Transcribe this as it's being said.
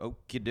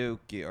Okie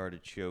dokie,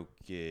 artichoke.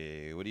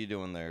 What are you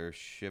doing there,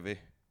 Chevy?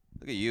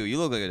 Look at you. You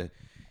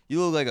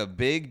look like a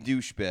big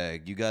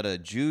douchebag. You got a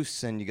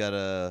juice and you got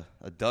a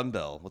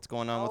dumbbell. What's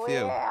going on with you?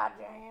 Yeah,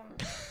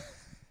 James.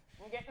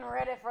 I'm getting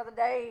ready for the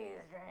days,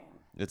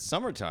 James. It's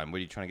summertime. What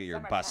are you trying to get your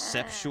Summertime.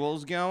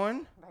 bisexuals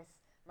going?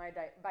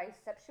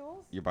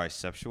 Bisexuals? Your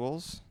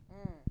bisexuals?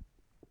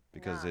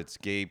 Because Nah. it's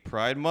Gay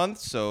Pride Month,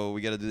 so we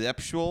got to do the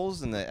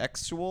epsuals and the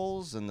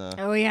exuals and the.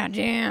 Oh, yeah,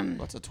 Jim.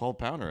 What's a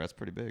 12-pounder? That's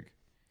pretty big.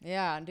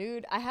 Yeah,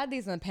 dude. I had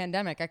these in the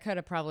pandemic. I could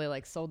have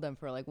probably sold them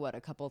for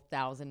a couple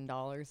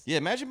 $1,000s. Yeah,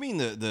 imagine being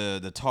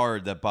the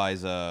tard that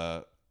buys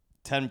a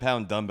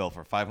 10-pound dumbbell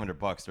for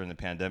 $500 during the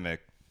pandemic,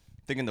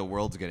 thinking the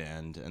world's gonna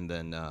end, and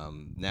then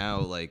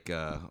now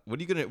what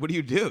do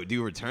you do? Do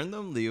you return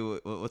them?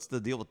 What's the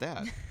deal with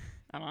that?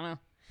 I don't know,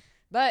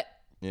 but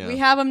Yeah. we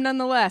have them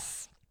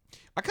nonetheless.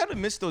 I kind of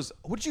miss those.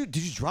 Did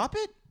you drop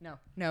it?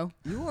 No.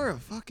 You are a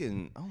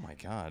fucking, oh my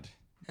God.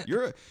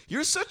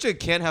 You're such a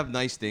can't have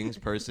nice things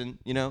person,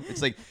 you know?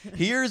 It's like,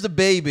 here's a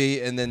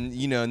baby, and then,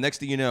 next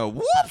thing you know,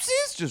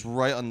 whoopsies, just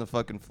right on the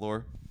fucking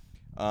floor.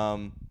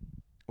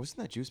 What's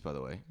in that juice, by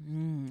the way?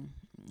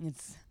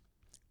 It's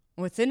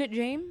what's in it,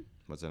 James?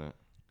 What's in it?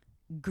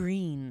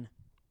 Green.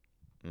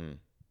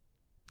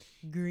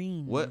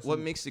 Green. What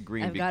makes it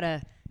green? I've got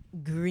a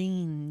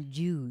green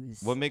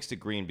juice. What makes it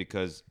green?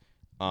 Because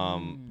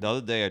the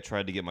other day I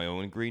tried to get my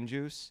own green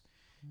juice,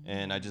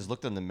 and I just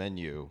looked on the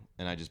menu,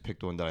 and I just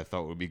picked one that I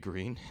thought would be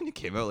green, and it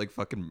came out like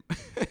fucking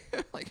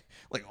like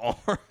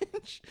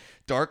orange,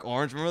 dark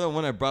orange. Remember that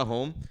one I brought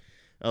home?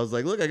 I was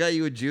like, look, I got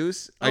you a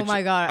juice. Oh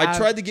my God. I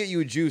tried to get you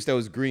a juice that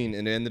was green,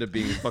 and it ended up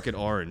being fucking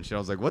orange. And I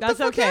was like, what That's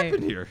the fuck okay.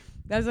 happened here?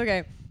 That's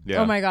okay.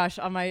 Yeah. Oh my gosh.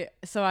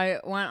 So I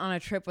went on a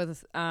trip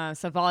with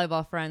some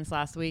volleyball friends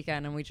last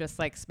weekend, and we just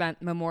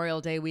spent Memorial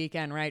Day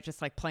weekend, right?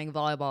 Just playing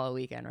volleyball a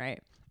weekend,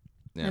 right?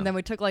 Yeah. And then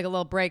we took a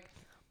little break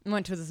and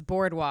went to this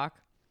boardwalk.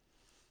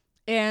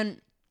 And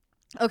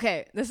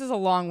okay, this is a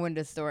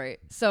long-winded story.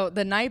 So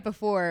the night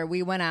before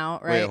we went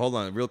out, right? Wait, hold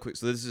on, real quick.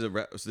 So this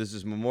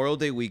is Memorial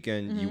Day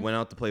weekend. You went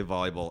out to play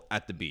volleyball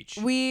at the beach.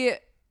 We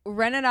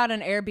rented out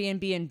an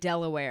Airbnb in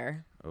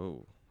Delaware.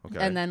 Oh, okay.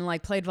 And then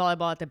played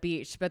volleyball at the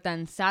beach. But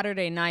then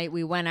Saturday night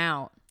we went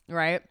out,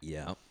 right?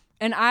 Yeah.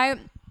 And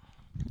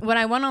when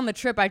I went on the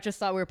trip, I just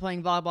thought we were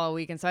playing volleyball all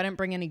weekend, so I didn't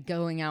bring any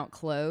going out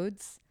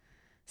clothes.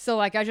 So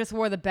I just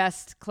wore the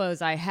best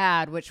clothes I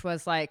had, which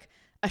was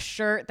a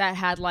shirt that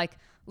had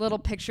little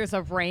pictures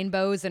of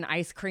rainbows and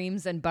ice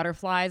creams and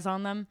butterflies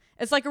on them.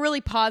 It's a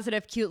really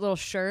positive, cute little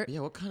shirt.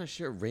 Yeah, what kind of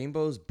shirt?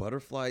 Rainbows,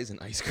 butterflies, and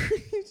ice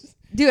creams?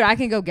 Dude, I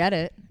can go get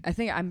it. I'm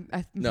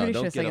pretty sure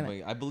Don't it's get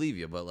like up. I believe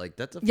you, but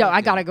that's a. Yo, I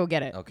fucking- gotta go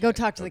get it. Okay, Go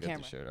talk to go the get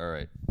camera. shirt. All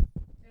right.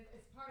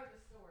 It's part of the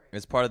story.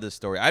 It's part of the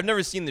story. I've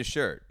never seen this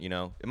shirt.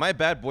 Am I a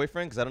bad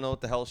boyfriend because I don't know what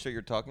the hell shirt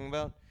you're talking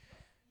about?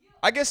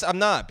 I guess I'm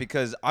not,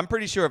 because I'm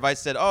pretty sure if I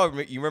said, "Oh,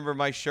 you remember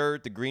my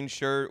shirt, the green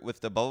shirt with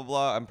the blah blah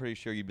blah," I'm pretty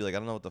sure you'd be like, "I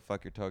don't know what the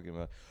fuck you're talking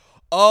about."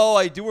 Oh,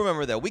 I do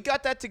remember that. We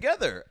got that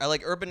together at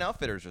Urban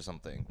Outfitters or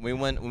something.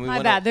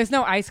 My bad. There's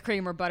no ice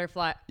cream or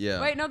butterfly.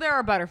 Yeah. Wait, no, there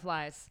are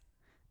butterflies.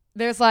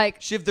 There's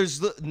Shiv,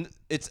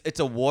 it's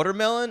a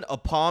watermelon, a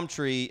palm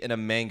tree, and a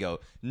mango.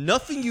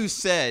 Nothing you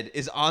said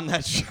is on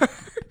that shirt.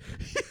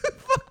 You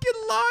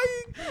fucking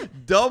lying,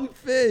 dumb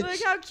fish.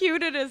 look how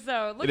cute it is,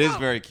 though. Look It is how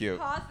very cute.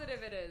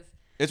 positive it is.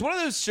 It's one of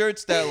those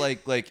shirts that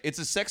it's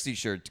a sexy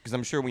shirt, because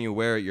I'm sure when you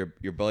wear it,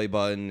 your belly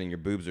button and your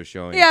boobs are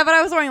showing. Yeah, but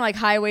I was wearing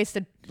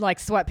high-waisted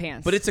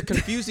sweatpants. But it's a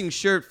confusing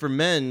shirt for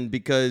men,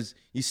 because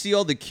you see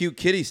all the cute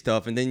kitty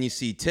stuff and then you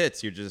see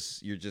tits. You're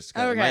just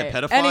am I a Okay.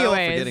 pedophile for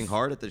Anyways. getting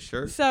hard at this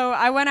shirt? So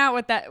I went out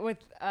with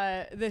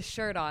this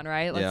shirt on,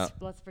 right? Yeah.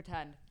 Let's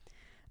pretend.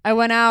 We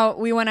went out.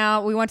 We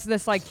went to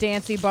this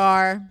dancey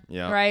bar,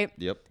 Yeah. right?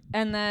 Yep.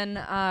 And then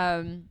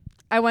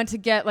I went to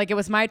get it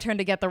was my turn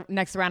to get the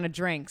next round of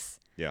drinks.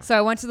 Yeah. So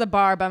I went to the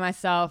bar by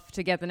myself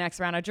to get the next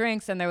round of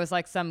drinks, and there was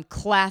some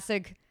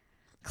classic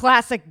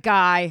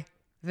guy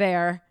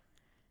there,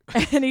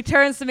 and he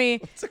turns to me.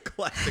 It's a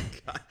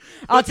classic guy.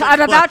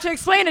 I'm about to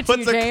explain it to you,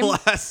 What's a James.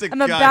 classic I'm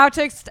guy? about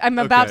to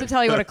Okay.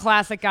 tell you what a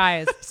classic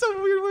guy is. That's a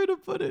weird way to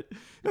put it.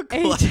 A And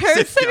he classic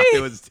turns to guy me.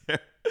 was there.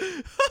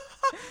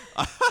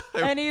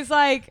 And he's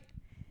like,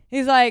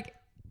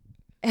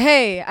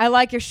 "Hey, I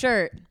like your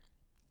shirt."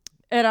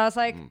 And I was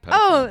like, pedophile.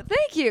 "Oh,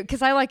 thank you,"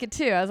 because I like it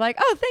too. I was like,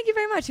 "Oh, thank you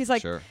very much." He's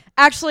like, Sure.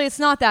 "Actually, it's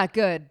not that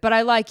good, but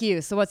I like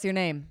you. So what's your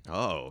name?"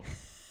 Oh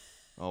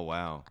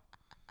wow.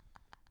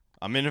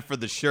 I'm in it for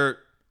the shirt.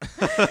 And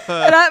my Is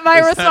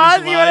that response,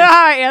 his you know line?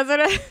 how I answered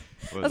it?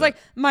 What I was is like,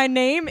 that? "My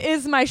name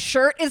is my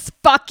shirt is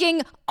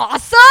fucking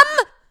awesome."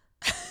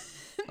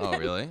 Oh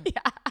really?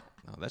 Yeah.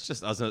 Oh,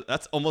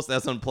 that's almost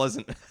as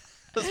unpleasant.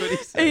 That's what he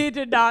said. He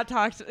did not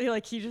talk to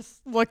me. He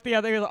just looked the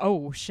other way.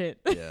 Oh shit.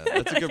 Yeah,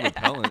 that's a good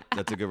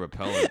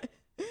repellent.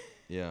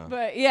 Yeah.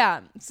 But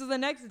yeah, so the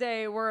next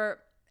day we're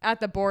at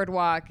the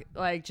boardwalk,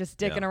 just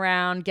dicking Yeah.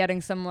 around,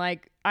 getting some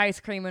ice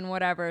cream and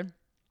whatever.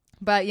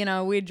 But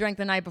we drank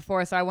the night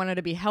before, so I wanted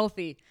to be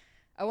healthy.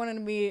 I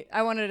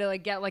wanted to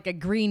get a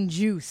green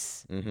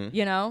juice, Mm-hmm.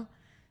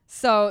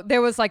 So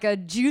there was like a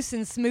juice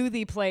and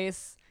smoothie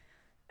place,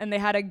 and they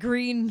had a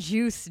green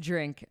juice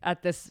drink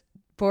at this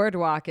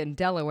boardwalk in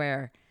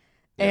Delaware.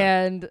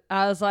 Yeah. And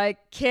I was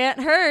like, can't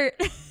hurt.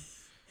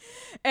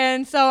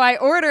 And so I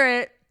order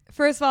it.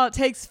 First of all, it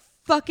takes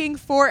fucking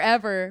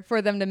forever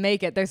for them to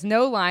make it. There's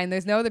no line.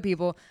 There's no other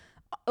people.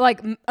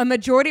 Like a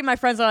majority of my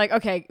friends are like,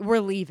 okay,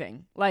 we're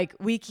leaving. Like,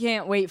 we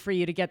can't wait for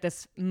you to get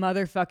this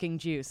motherfucking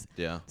juice.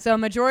 Yeah. So a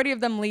majority of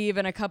them leave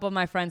and a couple of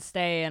my friends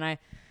stay. And I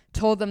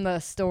told them the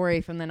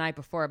story from the night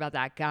before about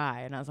that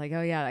guy. And I was like,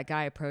 oh yeah, that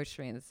guy approached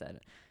me and said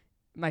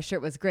my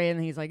shirt was great.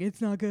 And he's like, it's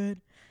not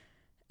good.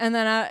 And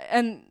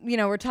then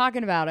we're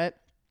talking about it.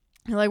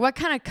 And like, what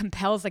kind of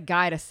compels a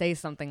guy to say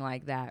something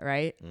like that,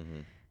 right?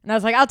 Mm-hmm. And I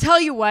was like, I'll tell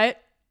you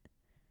what.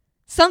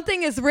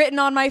 Something is written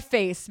on my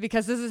face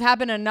because this has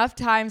happened enough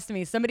times to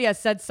me. Somebody has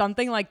said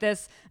something like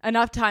this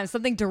enough times,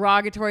 something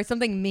derogatory,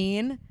 something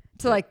mean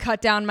to like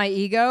cut down my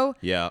ego.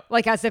 Yeah.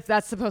 Like as if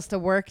that's supposed to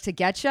work to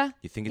get you.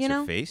 You think it's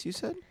your face, you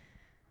said?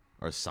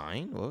 Or a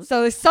sign? What was So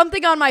there's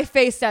something on my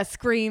face that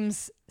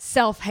screams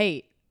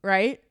self-hate,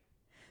 right?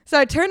 So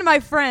I turn to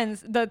my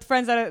friends, the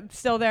friends that are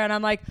still there, and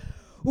I'm like,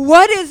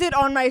 what is it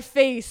on my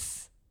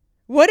face?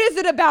 What is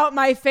it about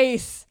my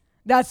face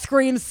that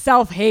screams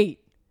self-hate?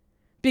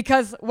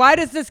 Because why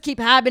does this keep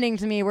happening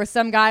to me where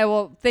some guy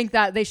will think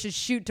that they should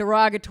shoot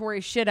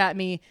derogatory shit at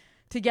me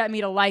to get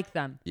me to like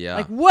them? Yeah.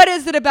 Like, what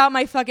is it about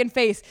my fucking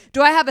face?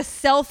 Do I have a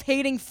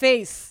self-hating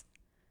face?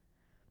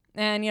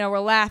 And, we're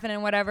laughing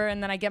and whatever,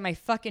 and then I get my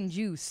fucking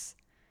juice.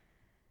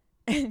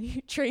 And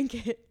you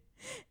drink it.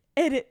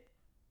 And it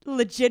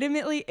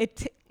legitimately,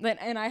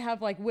 and I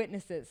have, like,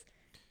 witnesses.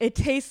 It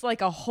tastes like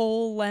a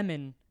whole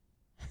lemon.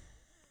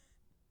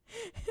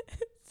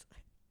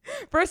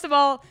 First of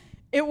all,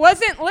 it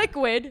wasn't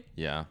liquid.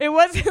 Yeah. It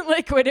wasn't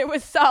liquid. It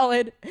was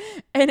solid.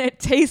 And it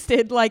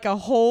tasted like a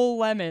whole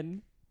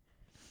lemon.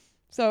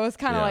 So it was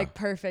kind of Yeah. like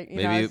perfect.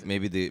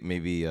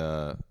 Maybe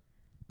the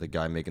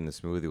guy making the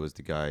smoothie was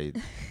the guy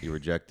you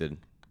rejected.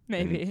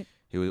 Maybe.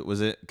 And was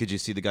it? Could you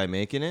see the guy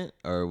making it,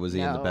 or was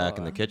he in the back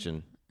in the No.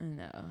 kitchen?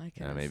 No, I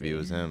couldn't. Yeah, maybe it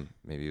was him.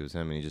 Maybe it was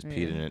him, and he just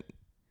peed in Yeah. it.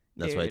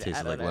 That's why it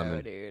tasted like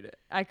lemon. Dude.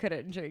 I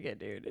couldn't drink it,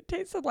 dude. It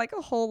tasted like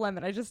a whole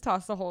lemon. I just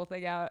tossed the whole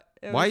thing out.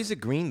 Why is it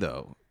green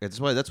though? That's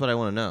what I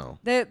want to know.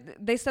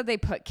 They said they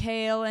put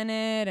kale in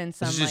it and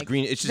some It's just like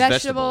green. It's just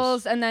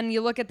vegetables, and then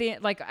you look at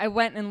I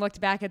went and looked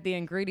back at the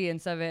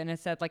ingredients of it, and it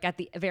said like at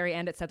the very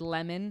end it said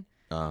lemon,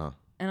 Uh-huh.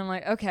 and I'm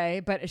like,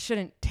 okay, but it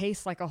shouldn't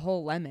taste like a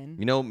whole lemon.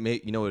 You know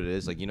what it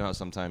is? Like, you know how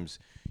sometimes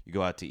you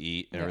go out to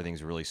eat and Yeah.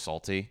 everything's really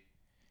salty? Mm-hmm.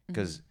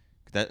 Because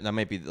that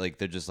might be like,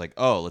 they're just like,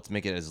 oh, let's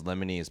make it as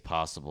lemony as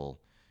possible.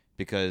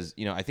 Because,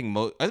 I think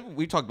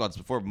we talked about this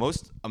before.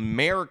 Most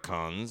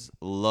Americans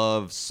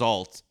love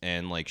salt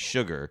and like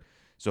sugar.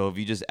 So if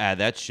you just add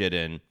that shit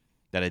in,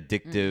 that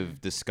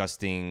addictive,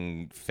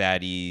 disgusting,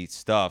 fatty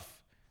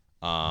stuff,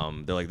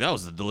 they're like, that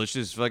was the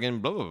delicious fucking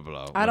blah, blah,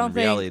 blah, blah. I don't in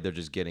think- reality, they're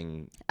just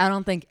getting... I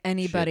don't think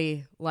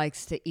anybody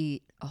likes to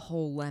eat a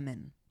whole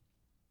lemon.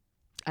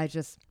 I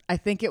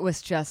think it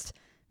was just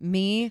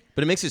me.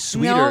 But it makes it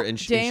sweeter No, and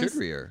James,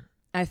 sugarier.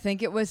 I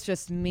think it was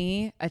just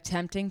me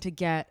attempting to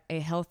get a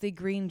healthy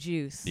green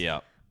juice Yeah.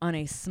 on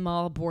a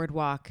small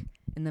boardwalk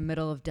in the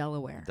middle of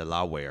Delaware.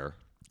 Delaware.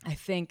 I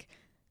think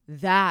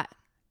that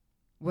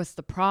was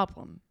the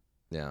problem.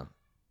 Yeah.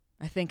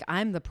 I think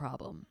I'm the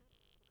problem.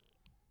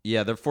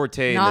 Yeah, their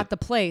forte... Not the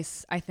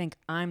place. I think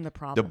I'm the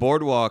problem. The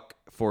boardwalk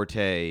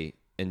forte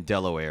in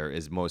Delaware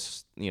is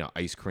most,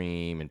 ice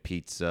cream and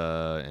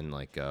pizza and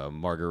like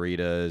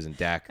margaritas and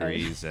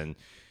daiquiris and,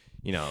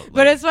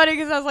 But it's funny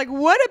because I was like,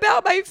 what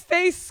about my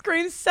face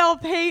screams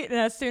self-hate? And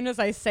as soon as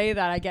I say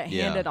that, I get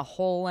handed a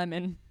whole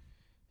lemon.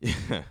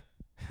 Yeah.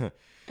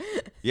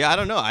 Yeah, I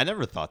don't know. I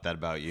never thought that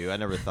about you. I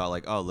never thought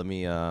like, oh, let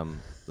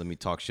me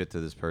talk shit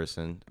to this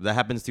person. That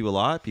happens to you a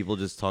lot? People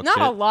just talk Not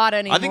shit? a lot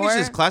anymore. I think it's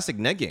just classic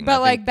negging. But I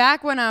like think,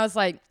 back when I was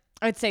like,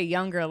 I'd say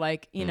younger,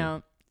 like,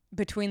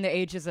 between the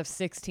ages of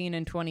 16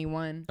 and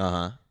 21,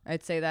 uh-huh.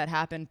 I'd say that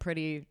happened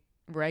pretty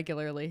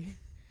regularly.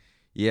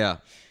 Yeah.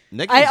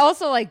 Negging's, I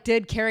also like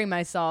did carry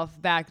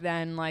myself back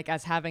then like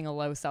as having a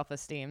low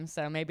self-esteem.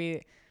 So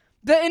maybe,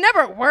 but it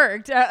never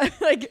worked. I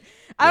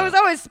was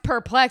always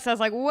perplexed. I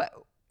was like, what?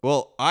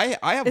 well, I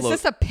have Is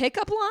this a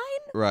pickup line?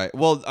 right.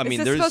 Well, I Is mean,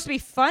 this there's supposed to be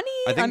funny?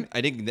 I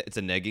think it's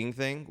a negging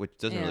thing, which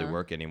doesn't really Yeah.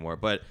 work anymore.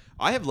 But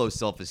I have low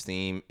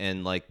self-esteem,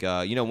 and like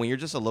when you're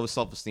just a low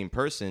self-esteem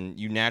person,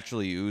 you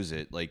naturally ooze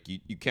it. Like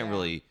you can't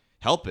really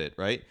help it,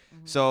 right?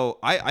 Mm-hmm. So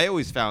I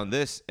always found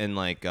this, and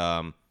like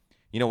when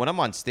I'm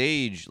on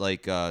stage,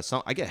 like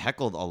I get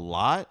heckled a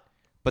lot,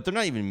 but they're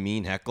not even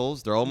mean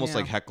heckles. They're almost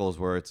Yeah. like heckles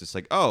where it's just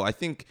like, oh, I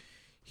think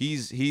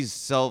he's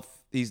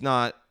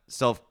not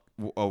self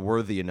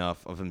worthy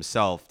enough of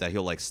himself that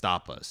he'll like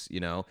stop us,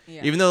 Yeah.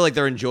 even though like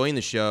they're enjoying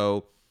the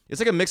show.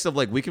 It's like a mix of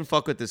like, we can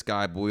fuck with this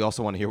guy, but we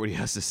also want to hear what he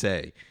has to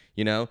say,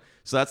 so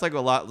that's like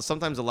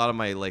sometimes a lot of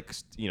my like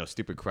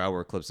stupid crowd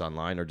work clips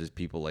online are just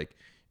people like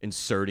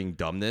inserting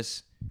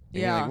dumbness.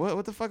 And you're Yeah. like,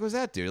 what the fuck was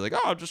that, dude? Like,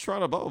 oh, I'm just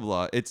trying to blah blah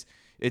blah. It's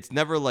it's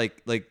never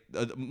like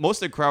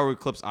most of the crowd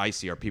clips I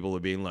see are people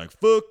being like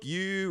 "fuck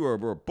you"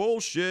 or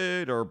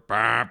 "bullshit" or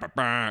bah, bah,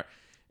 bah.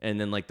 And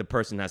then like the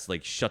person has to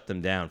like shut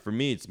them down. For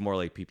me, it's more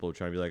like people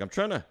trying to be like,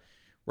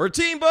 we're a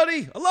team,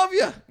 buddy. I love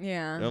you.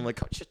 Yeah. And I'm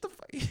like, oh, shut the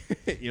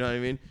fuck. You know what I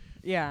mean?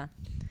 Yeah.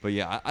 But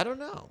yeah, I don't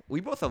know.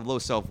 We both have low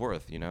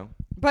self-worth,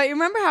 But you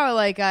remember how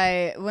like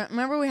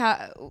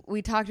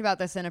we talked about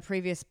this in a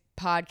previous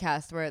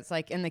podcast where it's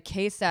like in the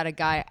case that a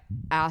guy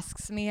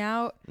asks me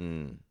out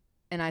and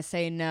I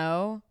say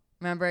no,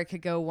 remember it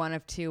could go one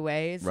of two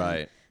ways.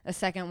 Right. The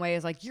second way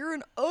is like, you're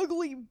an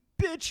ugly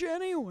bitch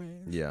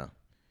anyway. Yeah.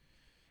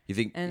 You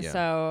think? And yeah.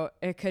 so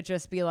it could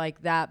just be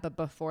like that, but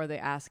before the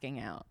asking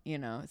out,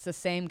 it's the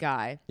same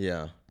guy.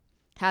 Yeah.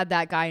 Had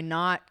that guy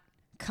not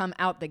come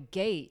out the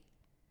gate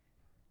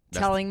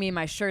telling me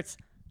my shirt's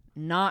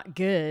not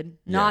good,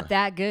 not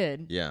that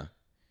good. Yeah.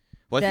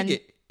 Well, then I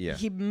think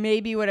he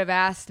maybe would have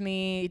asked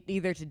me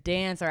either to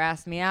dance or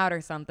asked me out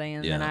or something.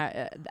 And then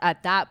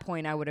at that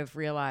point I would have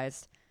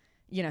realized,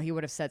 he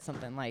would have said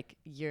something like,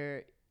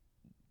 you're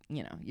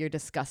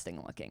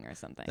disgusting looking or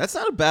something. That's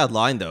not a bad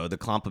line though. To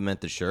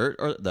compliment the shirt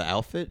or the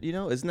outfit,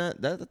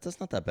 isn't that's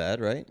not that bad,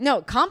 right?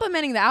 No,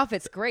 complimenting the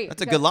outfit's great.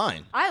 That's a good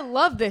line. I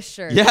love this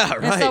shirt. Yeah,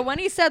 right. And so when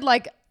he said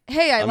like,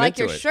 hey, I like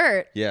your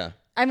shirt. Yeah.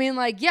 I mean,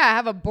 like, yeah, I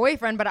have a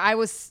boyfriend, but I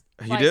was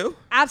You do?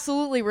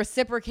 absolutely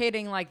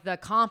reciprocating like the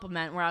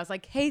compliment where I was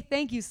like, hey,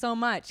 thank you so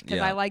much because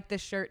I like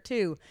this shirt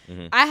too.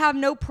 Mm-hmm. I have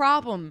no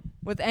problem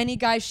with any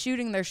guy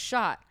shooting their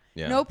shot.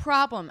 Yeah. No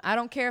problem. I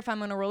don't care if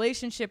I'm in a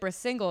relationship or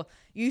single.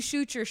 You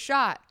shoot your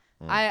shot.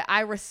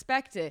 I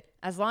respect it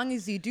as long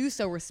as you do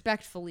so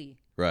respectfully.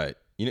 Right.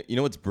 You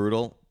know what's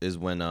brutal is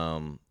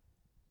when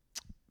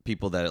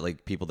people that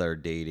are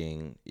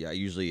dating. Yeah,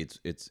 usually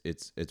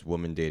it's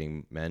women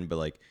dating men, but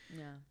like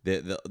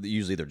they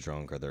usually they're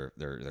drunk or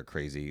they're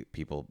crazy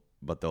people,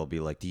 but they'll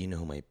be like, "Do you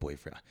know my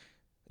boyfriend?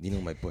 Do you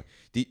know my boy?"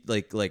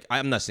 Like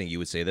I'm not saying you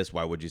would say this.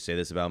 Why would you say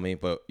this about me?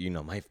 But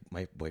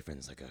my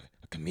boyfriend's like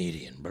a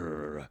comedian. Blah,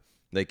 blah, blah.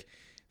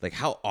 Like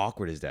how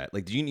awkward is that?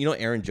 Like, do you know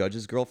Aaron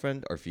Judge's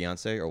girlfriend or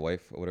fiance or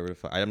wife or whatever?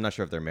 I'm not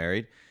sure if they're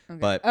married. Okay.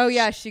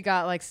 But she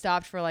got like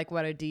stopped for like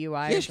what, a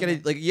DUI? Yeah, she got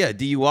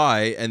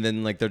DUI, and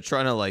then like they're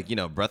trying to like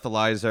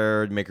breathalyze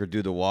her, make her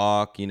do the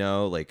walk,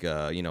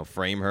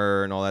 frame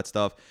her and all that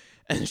stuff.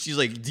 And she's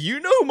like, "Do you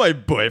know who my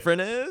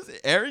boyfriend is?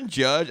 Aaron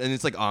Judge." And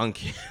it's like on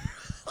camera.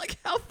 Like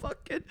how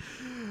fucking,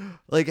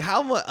 like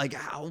how much, like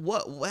how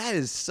what? That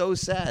is so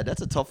sad.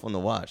 That's a tough one to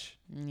watch.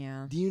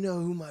 Yeah. Do you know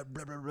who my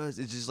blah blah blah is?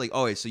 It's just like,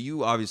 oh wait, so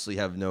you obviously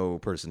have no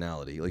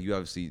personality. Like you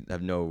obviously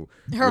have no.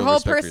 Her whole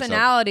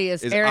personality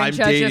is Aaron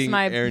Judge is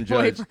my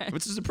boyfriend,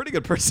 which is a pretty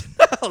good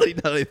personality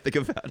now that I think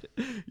about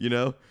it.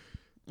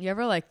 You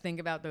ever like think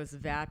about those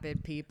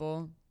vapid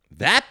people?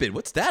 Vapid?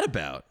 What's that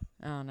about?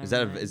 Oh no. Is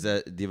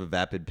that? Do you have a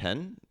vapid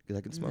pen that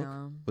I can smoke?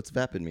 No. What's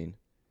vapid mean?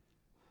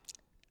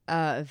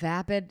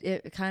 Vapid,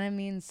 it kind of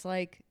means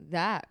like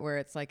that, where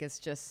it's like it's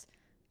just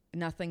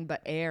nothing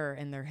but air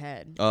in their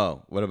head.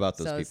 Oh, what about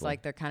those people? So it's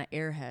like they're kind of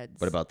airheads.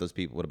 What about those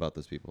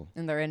people?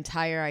 And their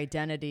entire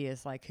identity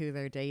is like who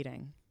they're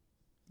dating.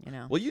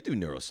 Well, you do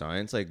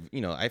neuroscience. Like,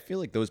 I feel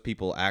like those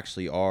people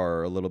actually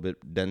are a little bit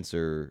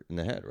denser in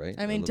the head, right?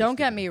 I mean, don't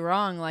get me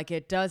wrong. Like,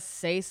 it does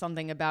say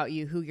something about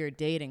you who you're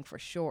dating for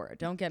sure.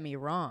 Don't get me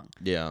wrong.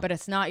 Yeah. But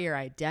it's not your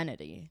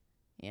identity,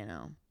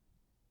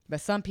 But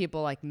some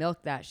people like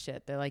milk that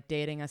shit. They're like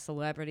dating a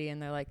celebrity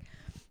and they're like,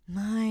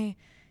 my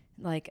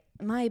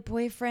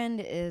boyfriend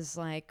is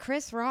like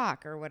Chris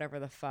Rock or whatever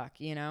the fuck,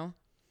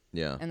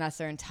 Yeah. And that's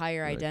their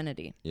entire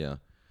identity. Yeah.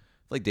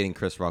 I feel like dating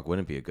Chris Rock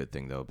wouldn't be a good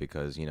thing though,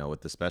 because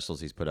with the specials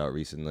he's put out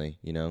recently,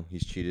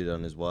 he's cheated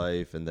on his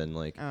wife, and then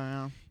like,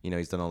 I don't know.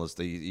 He's done all this.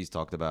 He's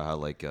talked about how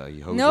like he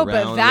hoes no, around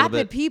but a vapid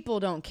little bit. people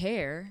don't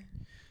care.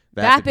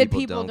 Vapid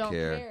people don't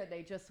care.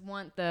 They just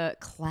want the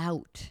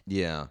clout.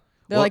 Yeah.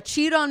 They're like,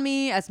 cheat on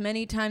me as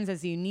many times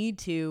as you need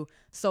to,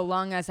 so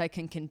long as I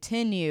can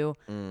continue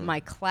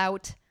my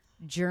clout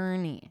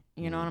journey.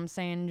 You know what I'm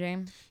saying,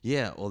 James?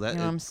 Yeah. Well, you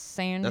know what I'm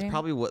saying, that's James?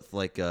 probably what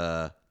like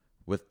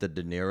with the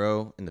De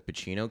Niro and the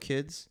Pacino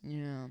kids.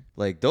 Yeah.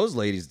 Like those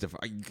ladies,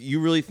 you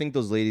really think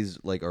those ladies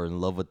like are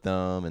in love with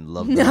them and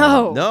love them?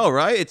 No,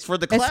 right? It's for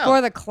the clout. It's for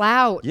the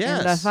clout. Yes.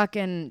 And the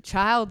fucking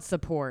child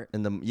support.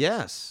 And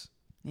yes.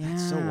 Yeah.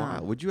 That's so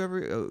wild. Would you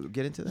ever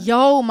get into that?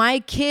 Yo, my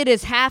kid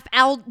is half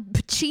Al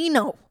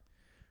Pacino.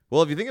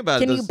 Well, if you think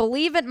about it, can you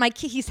believe it? My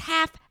kid, he's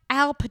half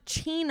Al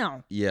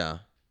Pacino. Yeah.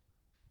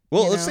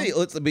 Well, let's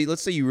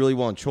say you really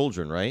want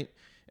children, right?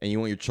 And you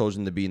want your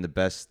children to be in the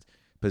best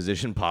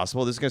position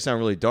possible. This is gonna sound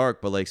really dark,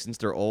 but like since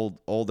they're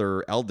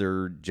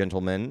elder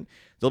gentlemen,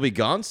 they'll be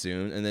gone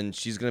soon, and then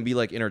she's gonna be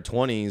like in her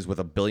 20s with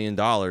 $1 billion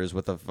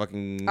with a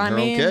fucking her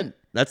own kid.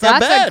 That's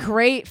not bad. That's a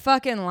great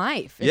fucking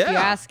life, if you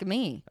ask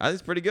me.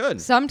 That's pretty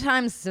good.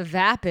 Sometimes the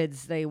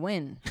Vapids, they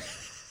win.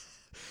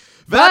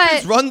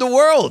 Vapids run the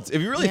world.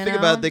 If you really think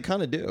about it, they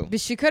kind of do.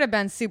 But she could have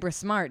been super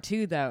smart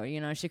too, though.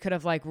 She could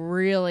have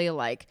really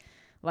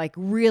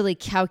really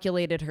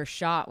calculated her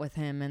shot with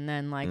him, and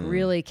then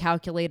really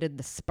calculated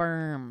the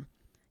sperm,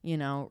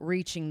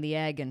 reaching the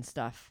egg and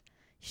stuff.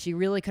 she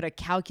really could have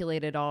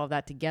calculated all of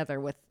that together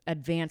with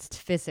advanced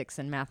physics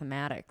and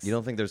mathematics. You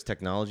don't think there's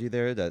technology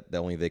there that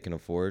only they can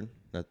afford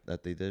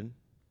that they did?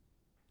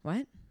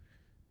 What?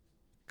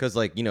 Because,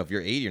 like, you know, if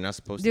you're 80, you're not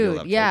supposed to be able to Dude,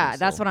 have yeah, children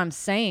that's still. what I'm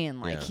saying.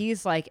 Like, Yeah.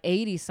 he's like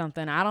 80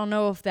 something. I don't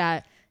know if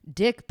that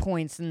dick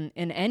points in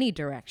any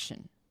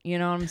direction. You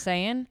know what I'm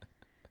saying?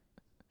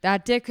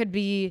 That dick could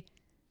be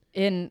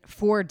in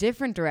 4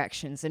 different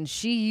directions, and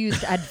she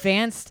used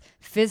advanced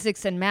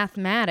physics and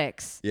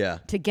mathematics Yeah.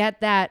 to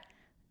get that,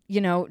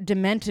 you know,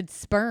 demented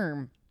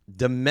sperm,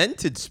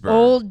 Demented sperm.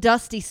 old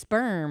dusty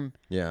sperm,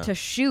 Yeah. to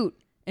shoot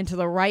into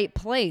the right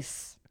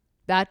place.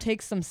 That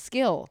takes some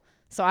skill.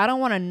 So I don't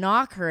want to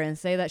knock her and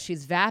say that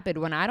she's vapid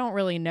when I don't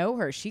really know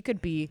her. She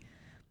could be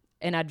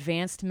an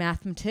advanced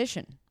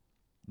mathematician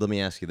Let me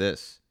ask you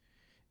this.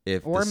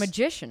 or a Do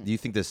magician. you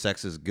think the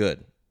sex is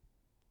good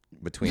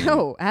between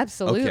No,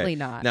 absolutely Okay.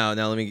 not. Now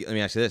let me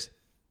ask you this.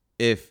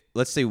 If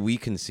let's say we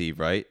conceive,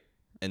 right?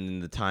 And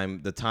then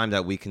the time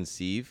that we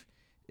conceive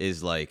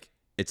is like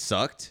it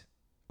sucked,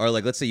 or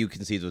like let's say you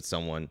conceived with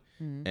someone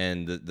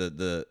and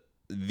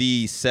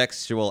the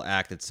sexual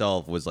act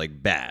itself was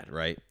like bad,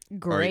 right?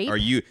 Great. Are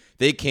you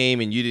they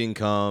came and you didn't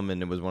come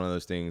and it was one of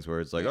those things where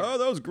it's like, "Oh,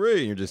 that was great."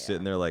 And you're just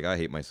sitting there like, "I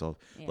hate myself."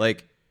 Yeah.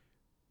 Like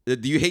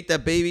do you hate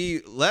that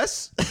baby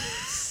less?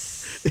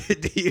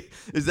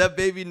 Is that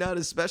baby not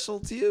as special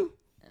to you?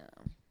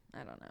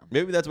 I don't know.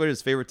 Maybe that's what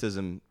his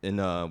favoritism in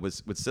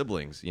with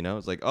siblings. You know,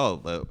 it's like, oh,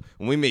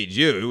 when we made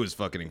you, it was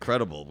fucking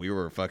incredible. We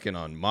were fucking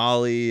on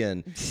Molly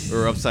and we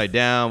were upside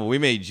down. But we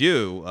made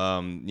you.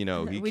 You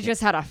know, We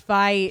just had a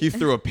fight. he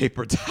threw a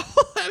paper towel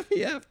at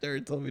me after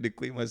and told me to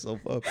clean myself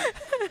up.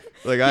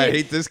 Like I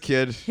hate this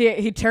kid.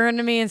 He turned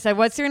to me and said,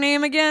 "What's your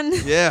name again?"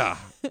 Yeah.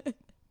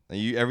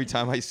 And every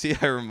time I see,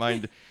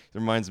 it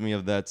reminds me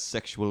of that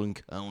sexual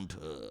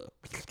encounter.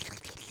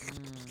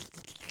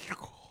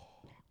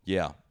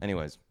 Yeah.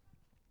 Anyways.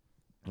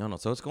 I don't know.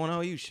 So what's going on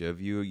with you, Shiv?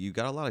 You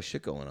got a lot of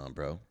shit going on,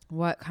 bro.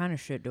 What kind of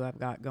shit do I've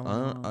got going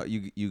on?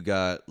 You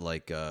got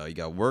like you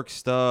got work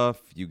stuff.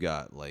 You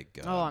got like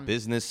I'm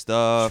business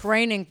stuff.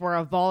 Training for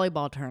a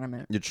volleyball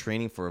tournament. You're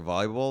training for a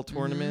volleyball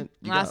tournament.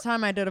 Last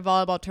time I did a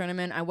volleyball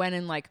tournament, I went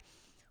in like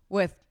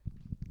with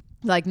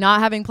like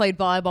not having played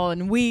volleyball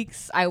in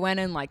weeks. I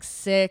went in like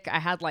sick. I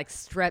had like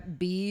strep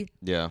B.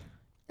 Yeah.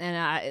 And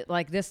I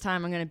like this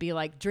time I'm going to be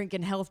like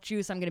drinking health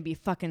juice. I'm going to be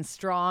fucking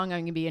strong.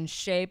 I'm going to be in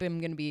shape. I'm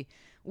going to be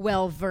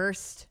well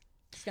versed.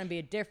 It's going to be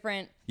a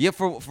different. Yeah,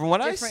 from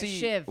what I Different see,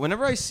 Shiv.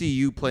 whenever I see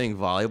you playing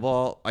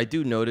volleyball, I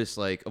do notice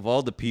like of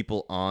all the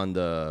people on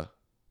the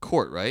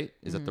court, right?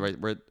 Is that the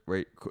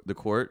right the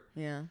court?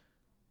 Yeah.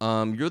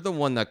 You're the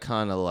one that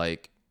kind of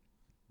like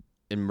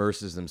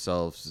immerses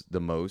themselves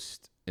the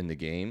most in the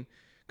game.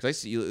 Because I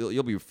see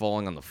you'll be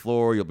falling on the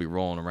floor, you'll be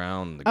rolling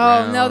around on the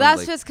ground. Oh no, that's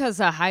like, just because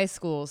of high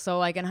school. So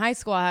like in high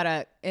school,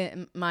 I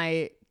had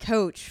my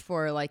coach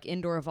for like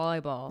indoor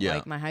volleyball, Yeah.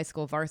 like my high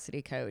school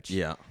varsity coach.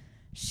 Yeah.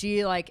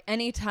 She like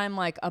anytime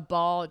like a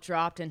ball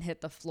dropped and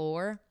hit the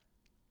floor,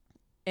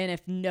 and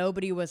if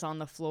nobody was on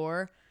the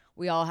floor,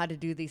 we all had to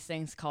do these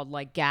things called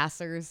like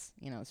gassers.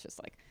 You know, it's just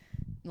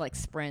like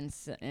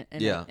sprints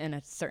in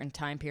a certain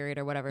time period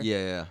or whatever.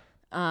 Yeah.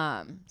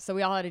 So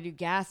we all had to do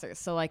gassers.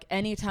 So like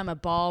anytime a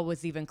ball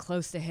was even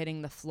close to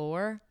hitting the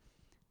floor,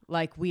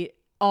 like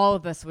all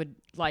of us would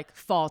like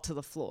fall to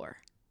the floor,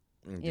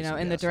 you know,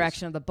 in the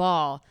direction of the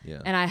ball.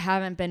 Yeah. And I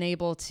haven't been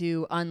able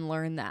to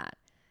unlearn that.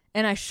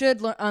 And I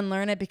should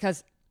unlearn it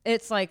because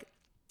it's like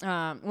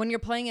when you're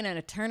playing in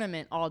a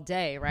tournament all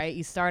day, right?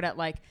 You start at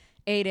like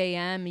 8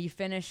 a.m. You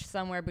finish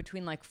somewhere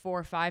between like 4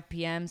 or 5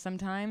 p.m.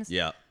 sometimes.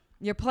 Yeah.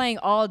 You're playing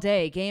all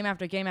day, game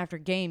after game after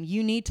game.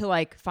 You need to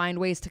like find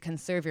ways to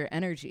conserve your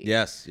energy.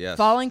 Yes.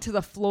 Falling to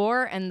the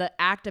floor and the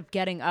act of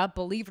getting up,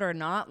 believe it or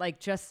not, like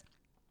just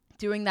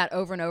doing that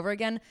over and over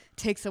again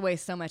takes away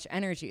so much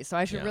energy. So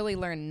I should really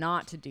learn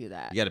not to do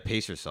that. You got to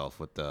pace yourself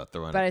with the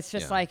throwing. But it's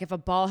just like if a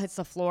ball hits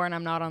the floor and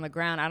I'm not on the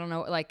ground, I don't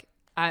know, like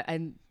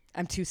I'm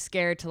too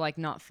scared to like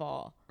not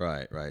fall.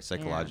 Right.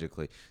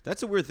 Psychologically,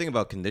 that's a weird thing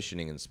about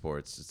conditioning in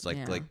sports. It's like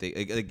Yeah. like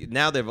they like,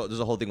 now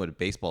there's a whole thing with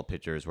baseball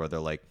pitchers where they're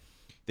like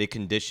they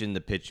condition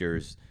the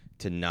pitchers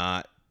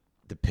to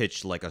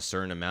pitch like a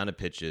certain amount of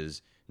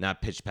pitches,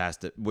 not pitch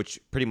past it, which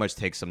pretty much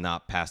takes them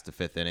not past the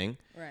 5th inning.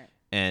 Right.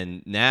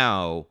 And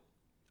now,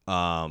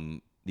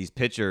 these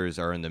pitchers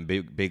are in the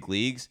big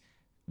leagues.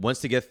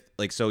 Once they get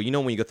like, so you know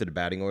when you go through the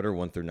batting order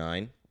 1 through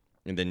 9,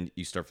 and then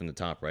you start from the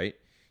top, right?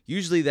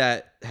 Usually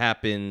that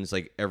happens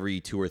like every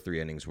 2 or 3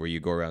 innings where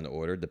you go around the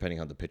order depending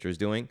on how the pitcher is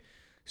doing.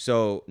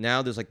 So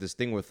now there's like this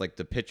thing with like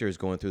the pitchers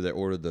going through the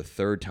order the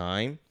 3rd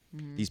time.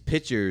 These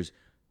pitchers,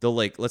 they'll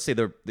like, let's say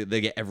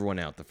they get everyone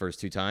out the first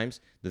 2 times.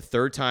 The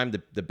 3rd time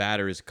the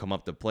batters come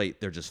up the plate,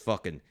 they're just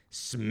fucking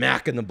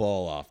smacking the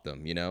ball off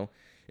them, you know?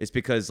 It's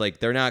because like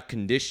they're not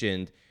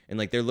conditioned and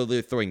like they're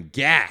literally throwing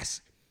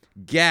gas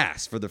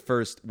for the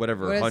first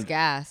whatever. What is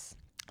gas?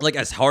 Like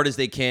as hard as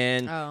they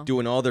can,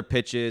 doing all their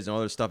pitches and all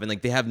their stuff, and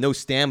like they have no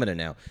stamina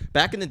now.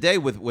 Back in the day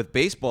with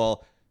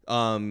baseball,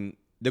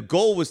 the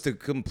goal was to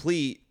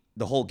complete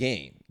the whole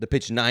game, to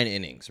pitch 9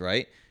 innings,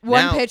 right?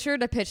 One Now- pitcher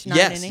to pitch 9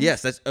 yes, innings?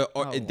 Yes, that's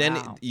Oh, then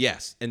wow.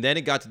 yes, and then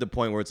it got to the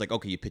point where it's like,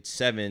 okay, you pitch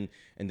 7,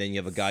 and then you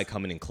have a guy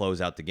come in and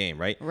close out the game,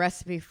 right?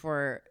 Recipe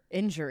for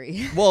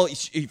injury. Well,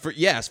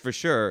 yes, for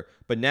sure.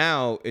 But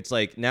now it's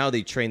like now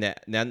they train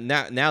that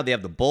now they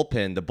have the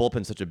bullpen. The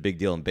bullpen's such a big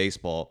deal in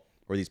baseball,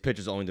 where these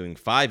pitchers are only doing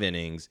 5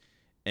 innings,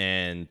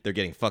 and they're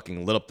getting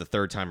fucking lit up the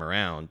third time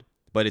around.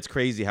 But it's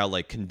crazy how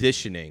like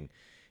conditioning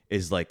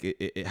is like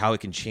how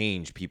it can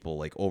change people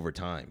like over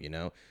time, you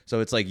know? So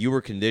it's like you were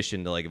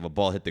conditioned to like if a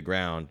ball hit the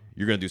ground,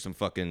 you're gonna do some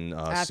fucking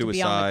Have to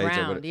be on the suicides or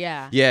ground, whatever.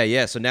 yeah.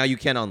 Yeah. So now you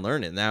can't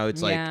unlearn it. Now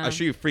it's like Yeah. I'm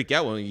sure you freak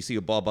out when you see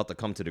a ball about to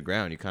come to the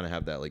ground. You kind of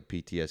have that like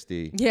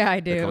PTSD. Yeah,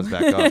 I do. That comes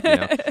back up, you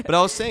know? But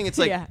I was saying it's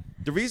like Yeah.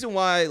 the reason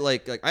why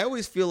like I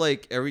always feel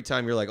like every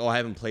time you're like, oh, I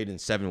haven't played in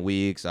 7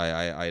 weeks.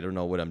 I don't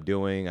know what I'm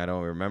doing. I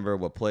don't remember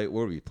what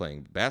are we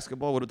playing?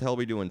 Basketball? What the hell are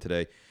we doing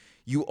today?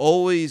 You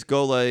always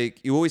go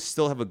like you always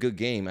still have a good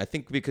game. I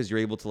think because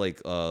you're able to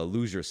like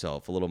lose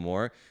yourself a little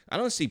more. I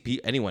don't see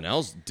anyone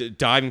else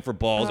diving for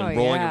balls Oh, and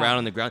rolling yeah. around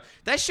on the ground.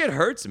 That shit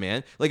hurts,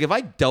 man. Like if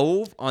I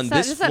dove on So-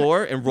 this listen,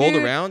 floor and rolled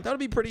you're- around, that would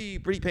be pretty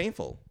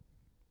painful.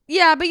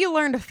 Yeah, but you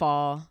learn to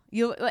fall.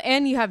 You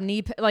have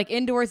like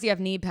indoors you have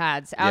knee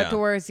pads. Yeah.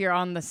 Outdoors you're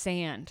on the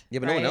sand. Yeah,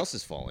 but no one right? else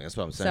is falling. That's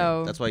what I'm saying.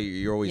 So- That's why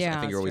you're always. I Yeah,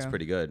 think you're that's always true.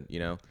 pretty good. You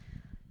know.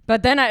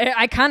 But then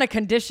I kind of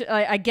condition.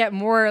 I get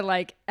more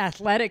like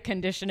athletic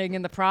conditioning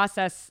in the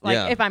process. Like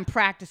Yeah. if I'm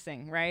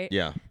practicing, right?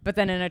 Yeah. But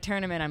then in a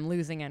tournament, I'm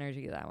losing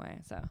energy that way.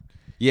 So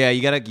Yeah,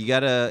 you gotta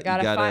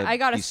I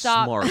gotta be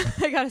stop. smart.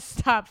 I gotta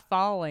stop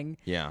falling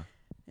Yeah.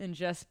 and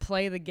just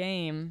play the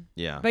game.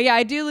 Yeah. But yeah,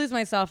 I do lose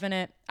myself in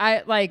it.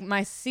 I like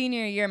my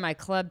senior year, my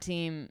club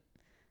team.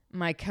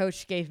 My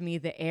coach gave me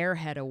the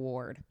Airhead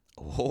Award,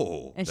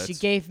 Oh. and she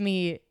gave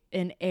me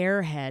an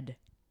Airhead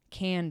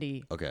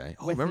candy Okay.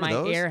 Oh, with remember my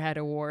those? Airhead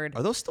Award.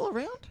 Are those still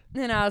around?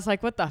 And I was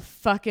like, "What the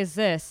fuck is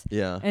this?"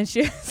 Yeah. And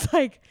she was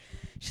like,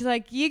 "She's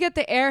like, you get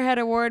the Airhead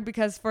Award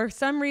because for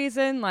some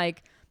reason,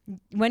 like,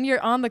 when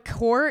you're on the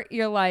court,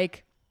 you're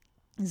like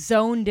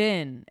zoned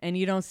in and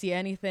you don't see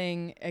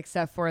anything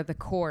except for the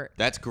court,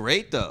 That's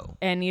great though.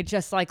 and you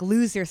just like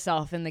lose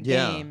yourself in the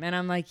Yeah. game." And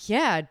I'm like,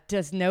 "Yeah,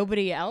 does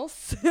nobody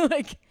else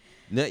like?"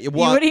 No,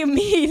 What do you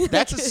mean?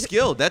 That's a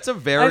skill. That's a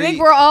very. I think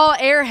we're all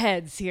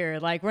airheads here.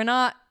 Like we're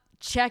not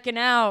checking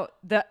out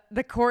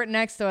the court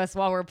next to us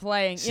while we're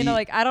playing. See- you know,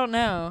 like I don't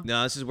know.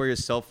 No, this is where your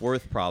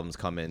self-worth problems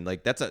come in.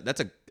 Like that's a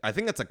I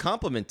think that's a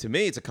compliment to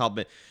me. It's a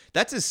compliment.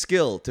 That's a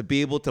skill to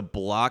be able to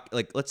block.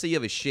 Like let's say you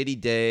have a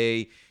shitty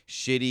day,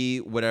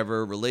 shitty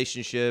whatever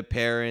relationship,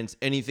 parents,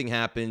 anything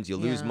happens, you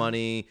lose Yeah.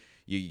 money,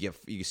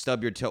 you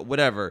stub your toe,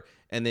 whatever,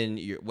 and then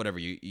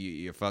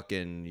you're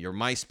fucking your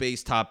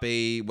MySpace top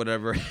 8,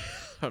 whatever. I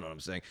don't know what I'm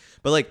saying,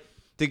 but like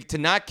to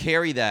not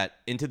carry that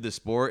into the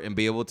sport and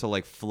be able to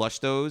like flush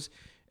those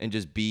and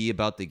just be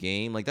about the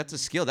game, like that's a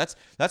skill. That's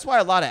why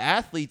a lot of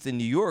athletes in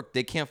New York,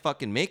 they can't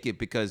fucking make it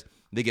because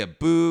they get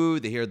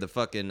booed. They hear the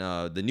fucking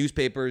the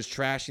newspapers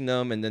trashing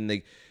them, and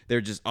then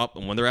they're just up.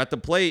 And when they're at the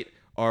plate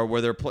or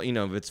where they're playing,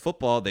 if it's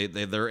football,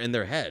 they're in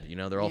their head.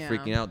 They're all Yeah.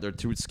 freaking out. They're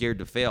too scared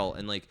to fail.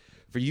 And like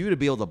for you to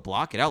be able to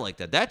block it out like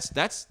that, that's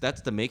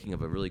the making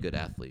of a really good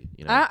athlete.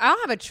 I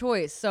don't have a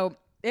choice. So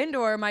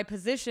indoor, my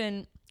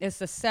position is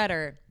the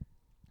setter.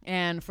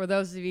 And for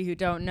those of you who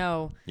don't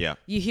know, Yeah.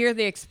 you hear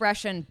the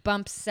expression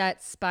bump,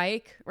 set,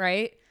 spike,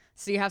 right?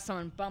 So you have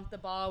someone bump the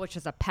ball, which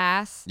is a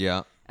pass.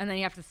 Yeah. And then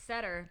you have the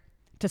setter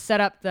to set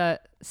up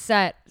the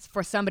set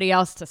for somebody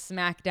else to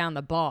smack down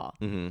the ball.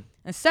 Mm-hmm.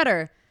 A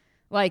setter,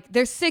 like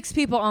there's 6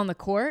 people on the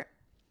court,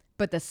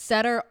 but the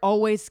setter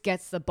always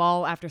gets the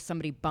ball after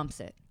somebody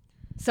bumps it.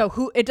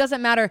 So it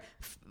doesn't matter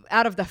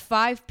out of the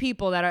 5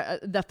 people that are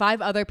the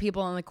 5 other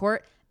people on the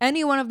court,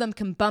 any one of them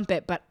can bump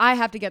it, but I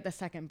have to get the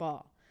second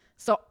ball.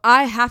 So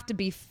I have to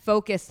be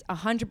focused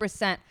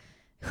 100%.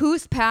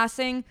 Who's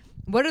passing?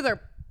 What do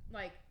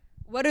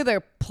their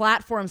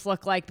platforms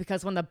look like?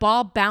 Because when the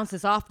ball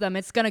bounces off them,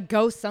 it's going to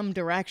go some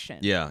direction.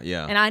 Yeah.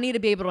 And I need to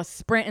be able to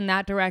sprint in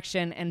that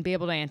direction and be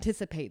able to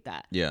anticipate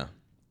that. Yeah.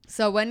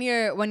 So when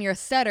you're a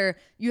setter,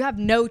 you have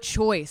no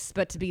choice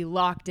but to be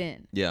locked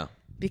in Yeah.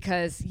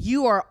 because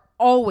you are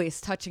always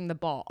touching the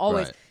ball.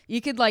 Always. Right.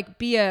 You could like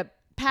be a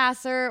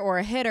passer or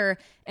a hitter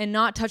and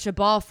not touch a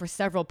ball for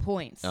several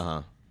points.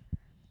 Uh-huh.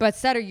 But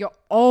setter, you're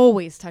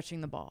always touching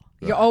the ball.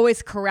 You're Right.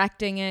 always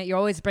correcting it. You're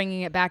always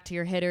bringing it back to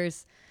your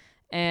hitters.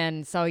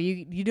 And so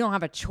you don't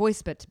have a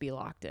choice but to be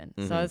locked in.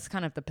 So that's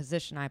kind of the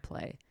position I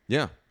play.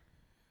 Yeah.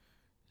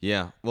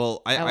 Yeah.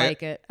 Well, I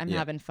like it. I'm yeah.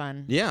 having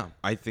fun. Yeah,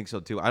 I think so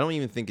too. I don't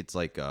even think it's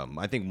like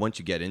I think once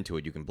you get into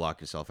it, you can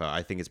block yourself out.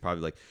 I think it's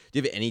probably like, do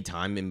you have any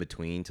time in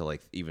between to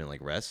like even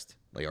like rest,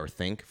 like or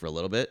think for a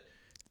little bit?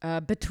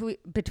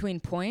 Between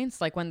points,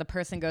 like when the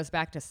person goes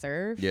back to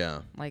serve.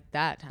 Yeah. Like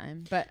that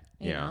time. But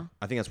you know.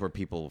 I think that's where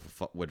people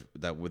would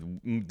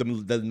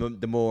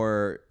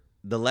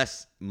the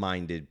less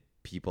minded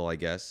people, I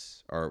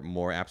guess, are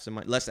more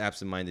less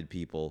absent-minded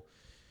people.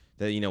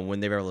 That when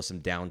they've ever some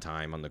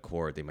downtime on the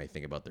court, they might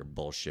think about their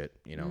bullshit,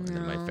 and it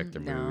might affect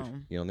their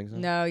mood. You don't think so?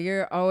 No,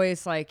 you're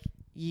always like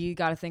you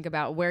got to think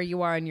about where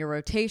you are in your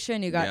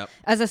rotation. You got Yep.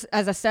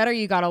 as a setter,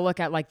 you got to look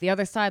at like the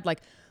other side, like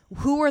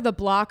who are the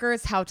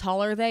blockers, how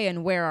tall are they,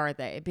 and where are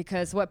they?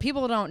 Because what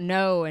people don't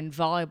know in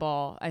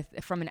volleyball,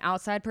 from an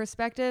outside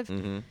perspective,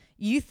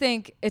 you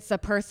think it's a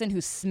person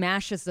who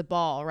smashes the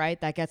ball, right?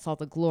 That gets all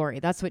the glory.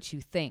 That's what you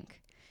think.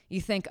 You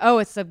think, oh,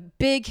 it's a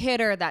big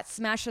hitter that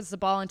smashes the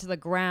ball into the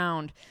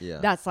ground. Yeah.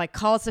 That's like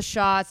calls the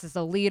shots, is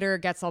the leader,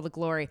 gets all the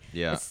glory.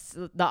 Yeah.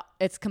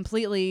 It's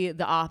completely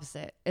the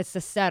opposite. It's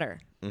the setter.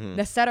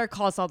 The setter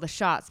calls all the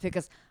shots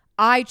because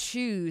I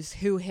choose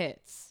who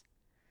hits.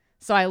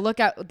 So I look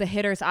at the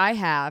hitters I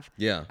have.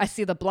 Yeah. I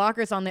see the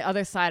blockers on the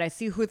other side. I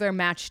see who they're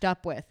matched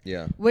up with.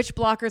 Yeah. Which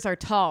blockers are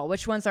tall?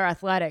 Which ones are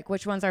athletic?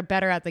 Which ones are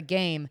better at the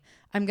game?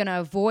 I'm going to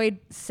avoid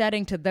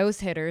setting to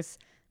those hitters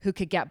who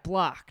could get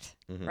blocked,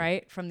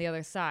 right, from the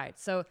other side.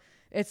 So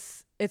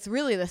it's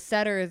really the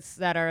setters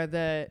that are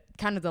the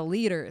kind of the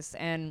leaders.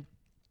 And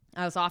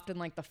I was often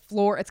like the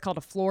floor. It's called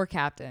a floor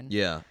captain.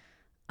 Yeah.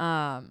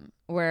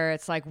 Where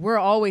it's like we're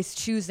always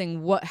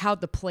choosing how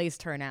the plays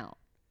turn out.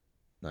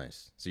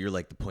 Nice. So you're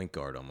like the point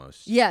guard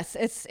almost. Yes,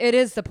 it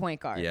is the point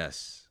guard.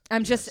 Yes.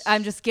 I'm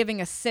just giving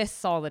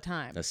assists all the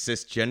time.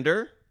 Assist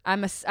gender?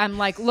 I'm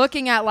like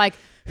looking at like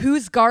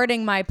who's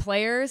guarding my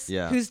players,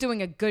 Yeah. who's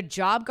doing a good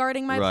job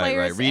guarding my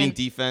players, Right. Reading and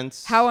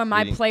defense. how are my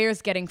reading-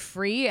 players getting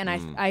free, and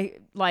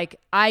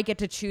I get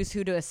to choose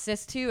who to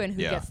assist to and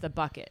who Yeah. gets the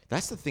bucket.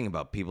 That's the thing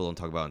about people don't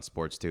talk about in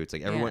sports too. It's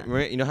like everyone,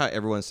 you know how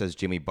everyone says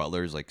Jimmy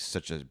Butler's like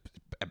such a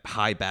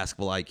high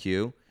basketball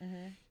IQ.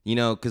 You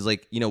know, because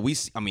like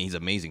he's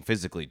amazing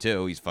physically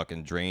too. He's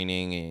fucking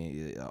draining.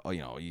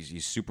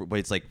 He's super. But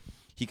it's like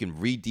he can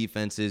read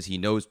defenses. He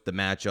knows the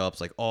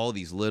matchups. Like all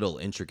these little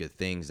intricate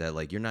things that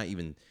like you're not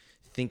even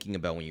thinking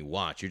about when you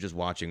watch. You're just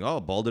watching. Oh,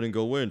 ball didn't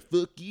go in.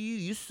 Fuck you.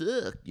 You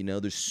suck. You know,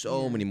 there's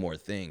so many more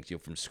things. You know,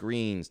 from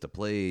screens to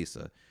plays.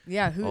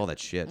 All that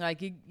shit.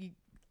 Like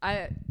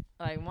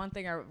one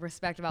thing I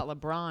respect about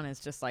LeBron is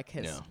just like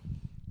his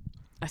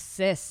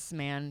assists,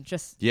 man.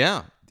 Just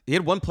Yeah. He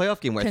had one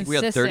playoff game where I think we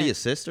had 30 Consistent.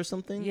 assists or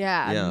something.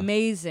 yeah,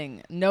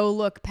 amazing. No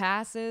look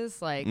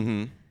passes, like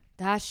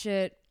that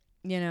shit.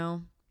 You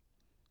know.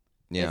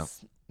 Yeah.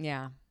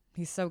 Yeah.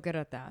 He's so good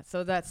at that.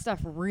 So that stuff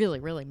really,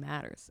 really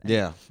matters. And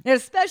Yeah. it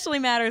especially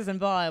matters in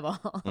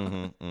volleyball.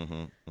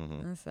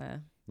 That's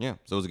Yeah.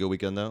 So it was a good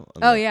weekend though.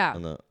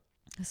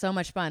 so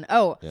much fun.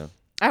 Oh, Yeah.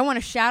 I want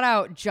to shout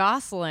out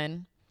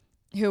Jocelyn,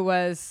 who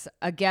was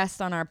a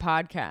guest on our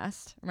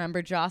podcast.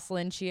 Remember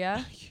Jocelyn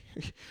Chia?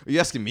 Are you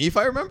asking me if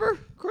I remember?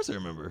 Of course I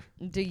remember.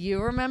 Do you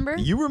remember?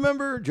 You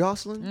remember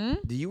Jocelyn?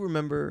 Do you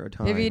remember a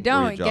time? If you where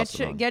don't,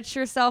 Jocelyn on? get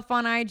yourself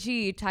on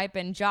IG. Type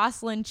in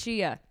Jocelyn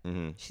Chia.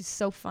 She's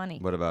so funny.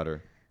 What about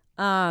her?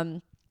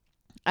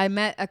 I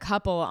met a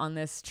couple on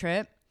this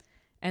trip,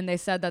 and they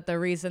said that the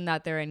reason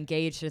that they're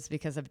engaged is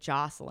because of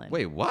Jocelyn.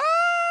 Wait, what?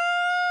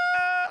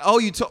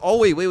 Oh,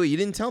 wait. You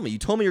didn't tell me. You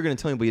told me you were going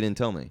to tell me, but you didn't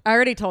tell me. I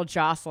already told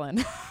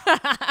Jocelyn.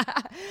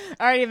 I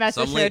already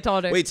messaged her and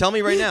told her. Wait, tell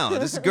me right now.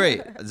 This is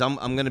great. I'm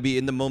going to be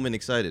in the moment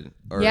excited.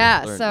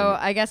 So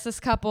I guess this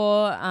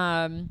couple,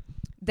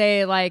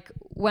 they like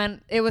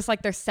when it was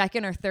like their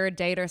second or third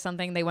date or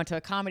something, they went to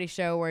a comedy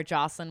show where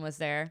Jocelyn was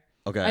there.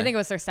 Okay. I think it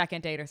was their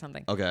second date or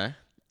something. Okay.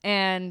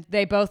 And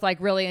they both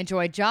like really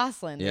enjoyed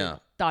Jocelyn. They Yeah.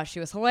 thought she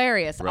was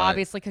hilarious, Right.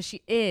 obviously, because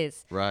she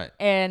is. Right.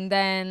 And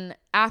then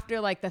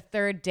after like the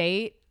third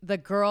date, the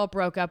girl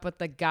broke up with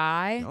the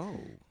guy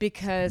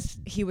because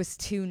he was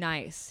too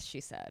nice,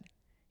 she said.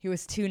 He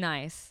was too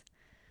nice.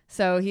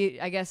 So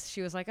I guess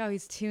she was like, oh,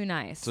 he's too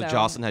nice. So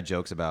Jocelyn had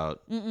jokes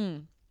about.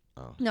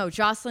 No,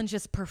 Jocelyn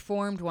just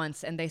performed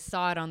once and they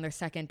saw it on their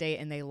second date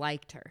and they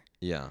liked her.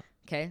 Yeah.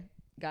 Okay.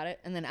 Got it.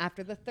 And then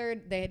after the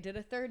third, they did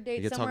a third date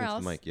You get somewhere talking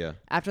else. to the mic, yeah.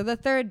 After the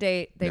third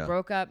date, they Yeah.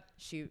 broke up.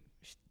 She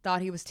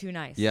thought he was too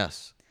nice.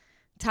 Yes.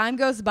 Time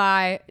goes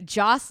by.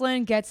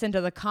 Jocelyn gets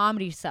into the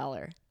Comedy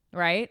Cellar,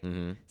 right?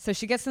 Mm-hmm. So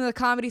she gets into the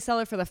Comedy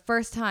Cellar for the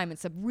first time.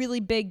 It's a really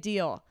big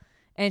deal.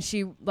 And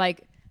she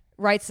like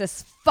writes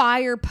this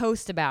fire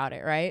post about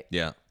it, right?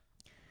 Yeah.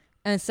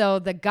 And so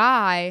the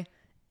guy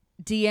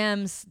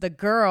DMs the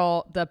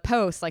girl the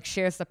post, like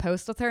shares the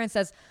post with her and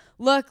says,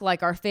 look,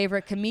 like our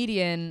favorite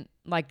comedian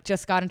like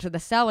just got into the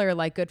cellar,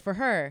 like good for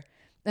her.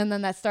 And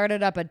then that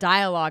started up a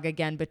dialogue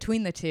again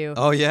between the two.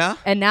 Oh, yeah?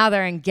 And now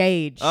they're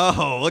engaged.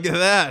 Oh, look at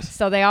that.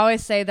 So they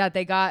always say that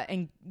they got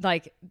in,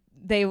 like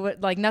they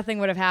would like nothing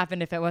would have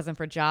happened if it wasn't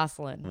for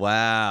Jocelyn.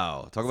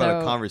 Wow. Talk about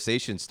a So-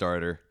 conversation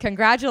starter.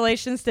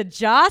 Congratulations to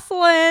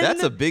Jocelyn.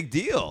 That's a big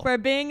deal. for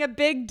being a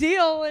big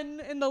deal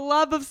in the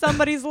love of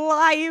somebody's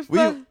life.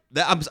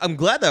 I'm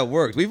glad that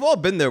worked. We've all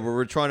been there where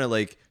we're trying to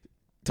like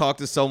talk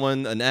to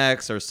someone, an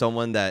ex or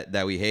someone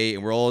that we hate,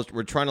 and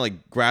we're trying to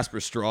like grasp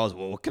for straws.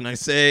 Well, what can I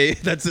say?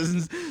 That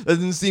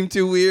doesn't seem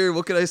too weird.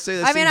 What can I say?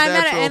 That I mean, seems I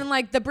met natural? it in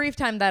like the brief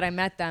time that I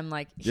met them.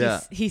 Like,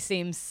 he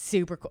seems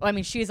super cool. I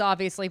mean, she's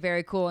obviously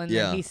very cool, and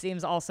Yeah. then he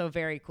seems also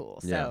very cool.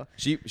 Yeah.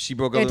 So She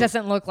broke up. it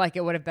doesn't look like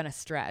it would have been a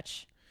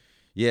stretch.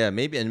 Yeah,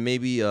 maybe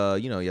you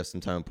have some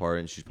time apart,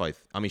 and she's probably.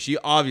 I mean, she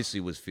obviously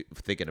was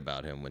thinking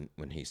about him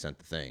when he sent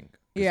the thing.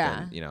 'Cause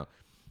Yeah. then,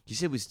 You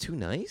said it was too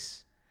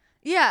nice?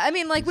 Yeah, I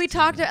mean, like we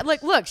talked,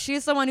 like, look,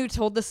 she's the one who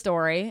told the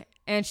story,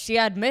 and she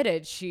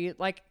admitted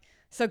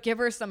so give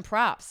her some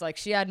props. Like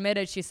she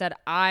admitted, she said,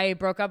 I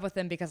broke up with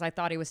him because I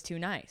thought he was too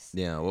nice.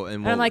 Yeah. Well,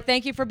 And I'm like,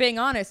 thank you for being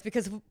honest,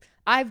 because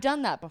I've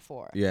done that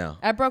before. Yeah.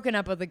 I've broken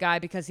up with a guy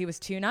because he was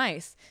too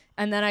nice,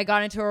 and then I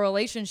got into a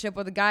relationship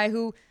with a guy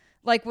who,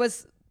 like,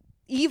 was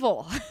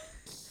evil.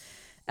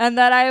 And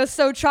that I was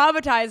so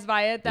traumatized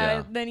by it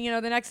that then,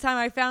 the next time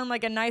I found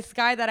like a nice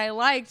guy that I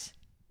liked,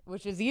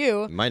 which is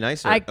you, Am I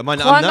nice? I I'm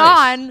nice? clung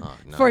on Oh,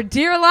 no. for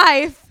dear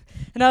life.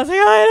 And I was like,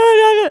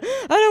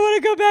 I don't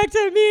want to go back to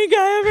a mean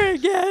guy ever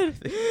again.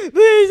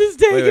 Please just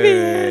take me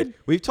in.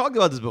 We've talked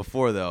about this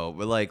before, though.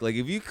 But like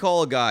if you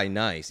call a guy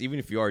nice, even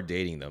if you are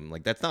dating them,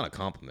 like that's not a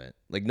compliment.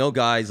 Like no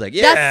guy's like,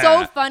 yeah. That's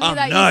so funny I'm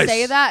that nice. you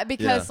say that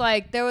because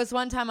like there was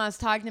one time I was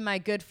talking to my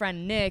good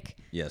friend Nick.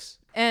 Yes.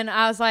 And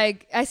I was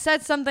like, I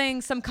said some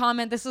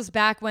comment. This was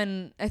back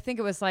when I think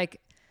it was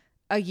like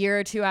a year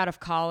or two out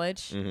of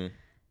college. Mm-hmm.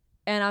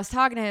 And I was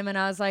talking to him and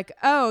I was like,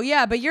 oh,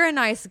 yeah, but you're a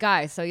nice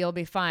guy, so you'll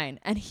be fine.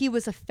 And he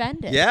was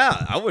offended.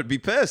 Yeah, I would be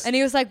pissed. And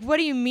he was like, what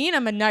do you mean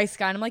I'm a nice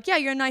guy? And I'm like, yeah,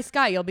 you're a nice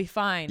guy. You'll be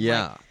fine.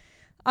 Yeah. Like,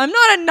 I'm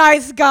not a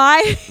nice guy.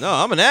 No,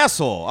 I'm an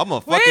asshole. I'm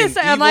a fucking Wait a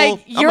second. evil. I'm like,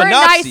 I'm you're a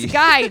Nazi. nice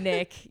guy,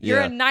 Nick. You're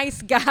Yeah. a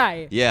nice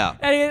guy. Yeah.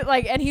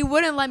 And he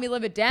wouldn't let me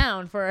live it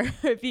down for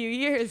a few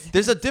years.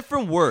 There's a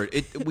different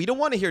word. We don't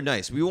want to hear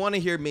nice. We want to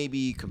hear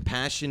maybe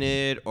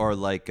compassionate or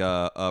like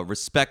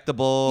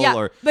respectable Yeah,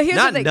 or but here's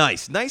not the thing.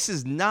 nice. Nice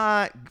is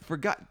not for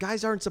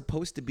guys aren't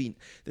supposed to be.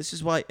 This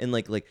is why and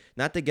like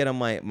not to get on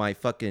my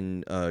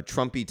fucking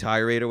Trumpy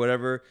tirade or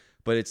whatever,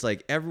 but it's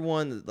like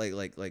everyone like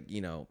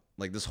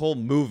like this whole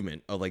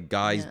movement of like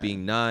guys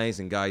being nice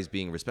and guys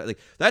being respect. Like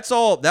that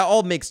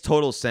all makes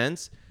total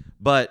sense,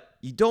 but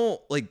you don't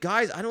like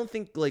guys. I don't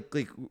think like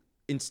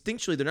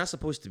instinctually they're not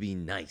supposed to be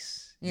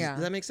nice. Yeah.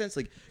 Does that make sense?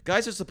 Like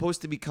guys are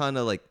supposed to be kind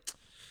of like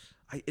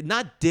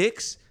not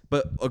dicks,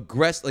 but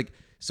aggressive. Like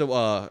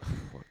so.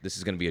 This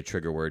is gonna be a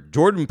trigger word.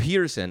 Jordan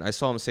Peterson. I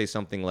saw him say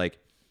something like,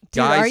 Dude,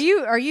 "Guys,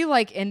 are you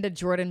like into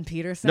Jordan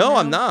Peterson? no,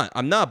 now?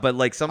 I'm not. But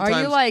like sometimes,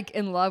 Are you like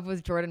in love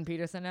with Jordan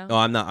Peterson now? no,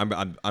 I'm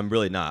not. I'm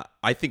really not.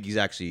 I think he's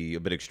actually a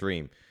bit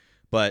extreme.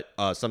 But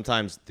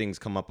sometimes things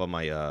come up on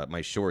my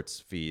my shorts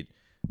feed.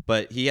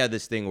 But he had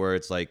this thing where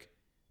it's like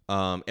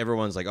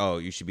everyone's like, oh,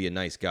 you should be a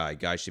nice guy.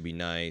 Guys should be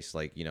nice.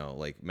 Like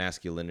like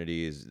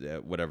masculinity is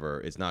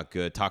whatever. It's not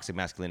good. Toxic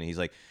masculinity. He's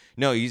like,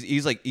 no.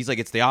 He's like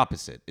it's the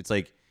opposite. It's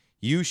like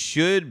you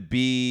should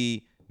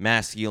be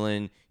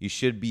masculine. You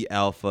should be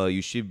alpha.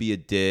 You should be a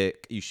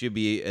dick. You should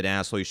be an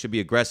asshole. You should be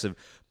aggressive.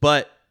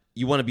 But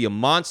you want to be a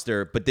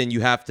monster. But then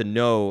you have to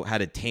know how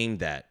to tame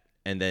that.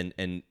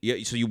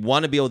 So you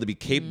want to be able to be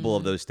capable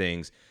of those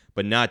things,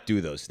 but not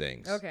do those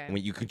things. Okay.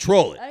 When you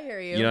control it. I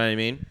hear you. You know what I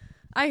mean?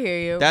 I hear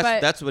you.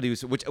 That's what he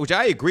was, which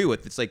I agree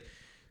with. It's like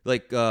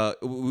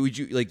would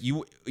you like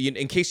you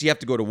in case you have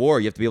to go to war,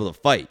 you have to be able to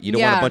fight. You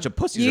don't want a bunch of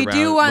pussies you around.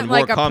 do want when war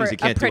like comes, you a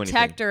can't do anything.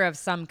 protector of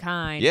some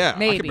kind. Yeah,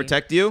 maybe. I can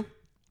protect you.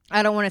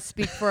 I don't want to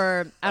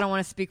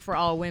speak for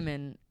all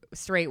women,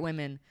 straight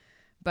women,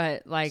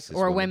 but like Cis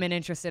or women. women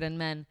interested in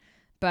men.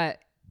 But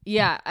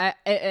yeah,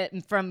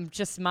 from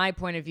just my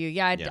point of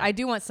view, I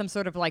do want some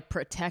sort of like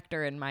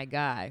protector in my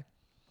guy.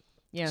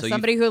 You know, So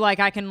somebody who like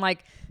I can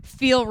like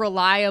feel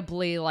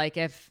reliably like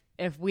if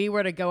we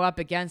were to go up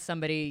against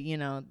somebody,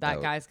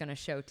 that guy's gonna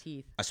show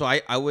teeth. So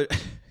I would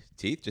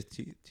teeth.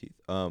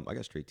 I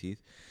got straight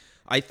teeth.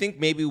 I think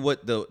maybe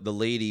what the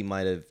lady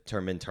might have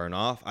turn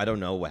off. I don't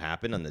know what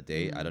happened on the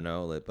date. I don't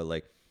know, but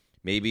like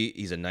maybe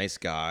he's a nice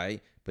guy,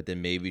 but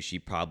then maybe she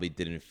probably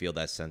didn't feel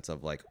that sense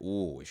of like,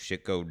 ooh, if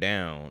shit go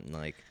down,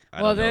 like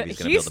I don't know if he's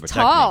gonna be able to protect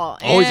tall.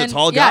 me. Oh, he's a and-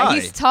 tall guy. Yeah,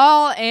 he's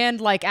tall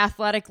and like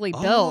athletically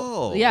built.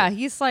 Oh. Yeah,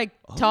 he's like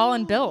tall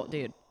and built,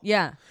 dude.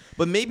 Yeah.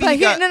 But maybe But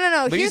he got,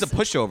 no. Maybe he's a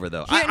here's- pushover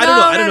though. Here- I don't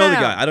know. I don't know the no.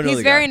 guy. I don't know He's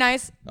the guy. very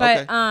nice,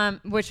 but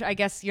Okay. which I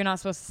guess you're not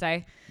supposed to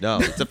say. No,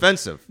 it's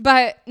offensive.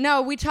 But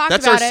no, we talked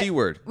That's about our it. C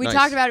word. We Nice.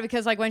 talked about it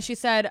because like when she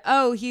said,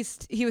 "Oh, he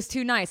was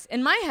too nice."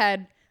 In my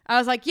head, I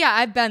was like, "Yeah,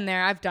 I've been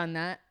there. I've done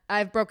that.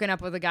 I've broken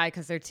up with a guy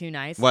because they're too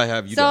nice." Why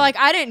have you So done like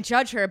I didn't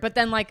judge her, but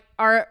then like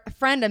our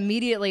friend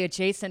immediately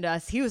adjacent to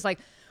us, he was like,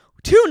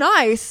 "Too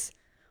nice?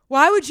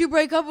 Why would you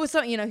break up with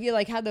someone?" He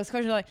like had those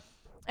questions like,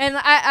 and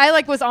I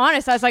like was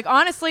honest. I was like,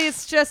 honestly,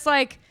 it's just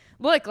like,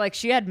 look, like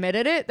she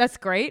admitted it. That's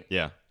great.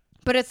 Yeah.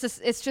 But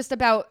it's just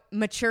about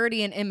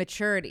maturity and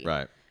immaturity.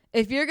 Right.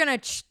 If you're gonna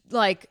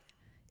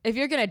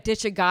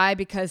ditch a guy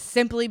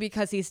simply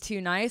because he's too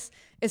nice,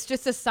 it's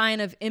just a sign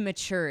of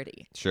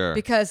immaturity. Sure.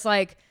 Because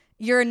like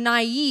you're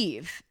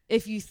naive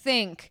if you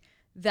think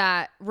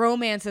that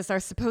romances are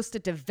supposed to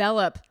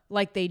develop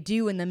like they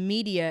do in the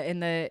media, in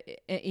the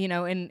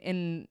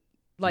in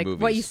like what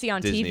Movies. you see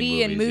on Disney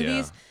TV and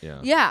movies, movies.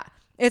 yeah.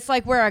 It's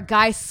like where a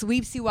guy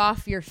sweeps you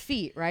off your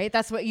feet, right?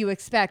 That's what you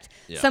expect.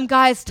 Yeah. Some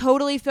guy's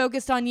totally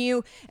focused on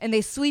you, and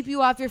they sweep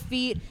you off your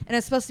feet, and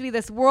it's supposed to be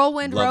this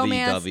whirlwind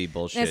romance. Lovey-dovey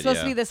bullshit, And it's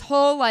supposed to be this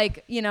whole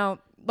like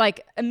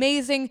like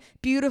amazing,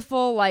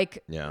 beautiful,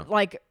 like Yeah.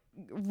 like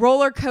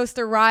roller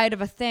coaster ride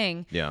of a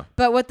thing. Yeah.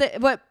 But what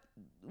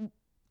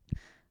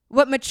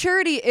what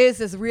maturity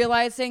is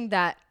realizing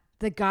that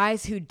the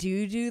guys who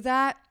do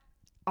that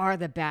are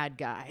the bad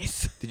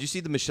guys. Did you see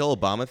the Michelle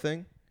Obama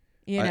thing?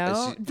 You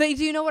know? Do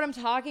you know what I'm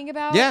talking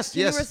about? Yes,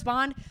 Can yes. you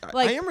respond?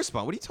 I am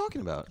responding. What are you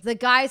talking about? The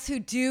guys who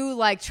do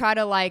like try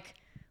to like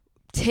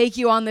take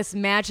you on this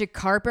magic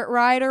carpet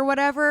ride or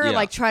whatever, Yeah.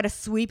 like try to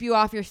sweep you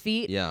off your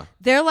feet. Yeah.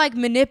 They're like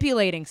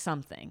manipulating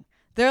something.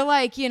 They're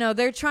like,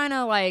 they're trying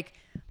to like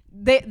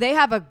they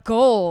have a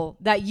goal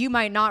that you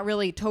might not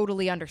really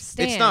totally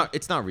understand.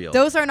 It's not real.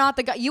 Those are not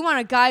the guy. You want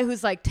a guy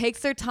who's like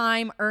takes their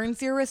time,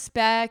 earns your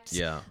respect,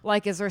 Yeah.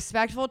 like is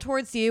respectful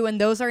towards you, and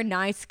those are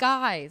nice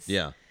guys.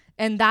 Yeah.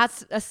 And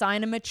that's a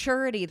sign of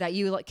maturity that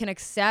you like, can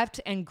accept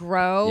and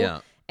grow Yeah.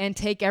 and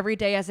take every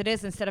day as it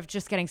is instead of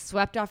just getting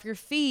swept off your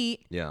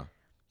feet Yeah.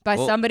 by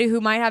Well- somebody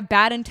who might have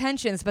bad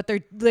intentions, but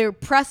they're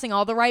pressing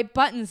all the right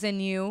buttons in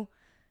you,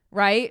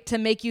 right, to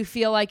make you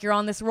feel like you're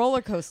on this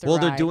roller coaster Well,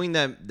 ride. they're doing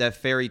that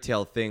fairy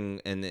tale thing,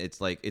 and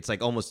it's like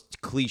almost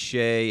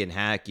cliche and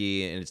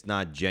hacky, and it's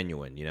not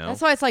genuine. You know.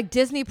 That's why it's like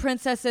Disney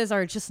princesses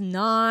are just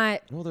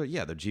not. Well, they're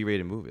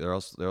G-rated movie. They're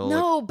all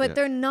No, like, but yeah.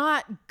 they're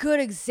not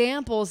good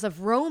examples of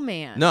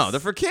romance. No,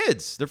 they're for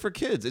kids. They're for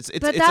kids. It's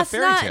But a that's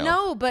fairy not tale.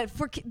 no. But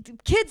for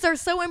kids are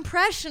so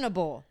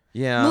impressionable.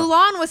 Yeah.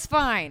 Mulan was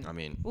fine. I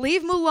mean-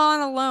 leave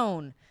Mulan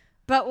alone.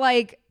 But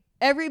like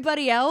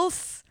everybody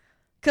else,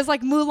 because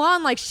like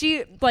Mulan,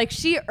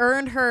 she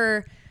earned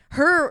her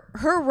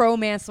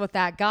romance with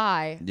that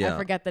guy. Yeah. I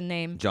forget the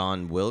name.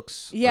 John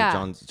Wilkes. Or Yeah.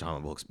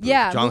 John Wilkes.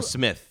 Yeah, John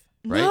Smith.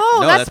 Right? No,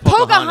 that's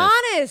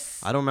Pocahontas.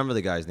 I don't remember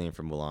the guy's name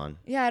from Mulan.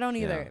 Yeah, I don't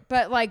either. Yeah.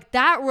 But like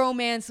that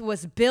romance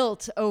was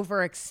built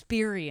over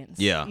experience.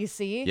 Yeah. You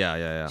see?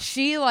 Yeah.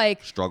 She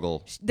like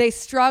Struggle. they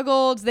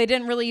struggled. They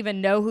didn't really even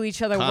know who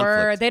each other were.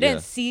 Conflict, They didn't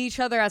yeah. see each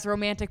other as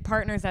romantic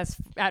partners as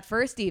at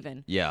first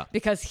even. Yeah.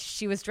 Because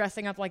she was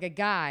dressing up like a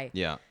guy.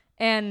 Yeah.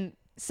 And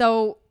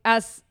so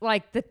as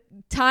like the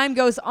time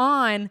goes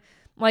on,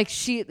 like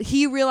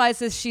he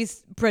realizes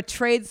she's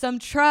betrayed some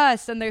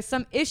trust and there's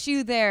some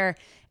issue there.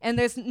 And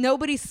there's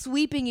nobody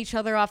sweeping each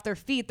other off their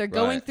feet. They're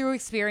going Right. through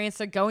experience.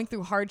 They're going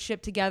through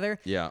hardship together.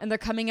 Yeah. And they're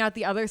coming out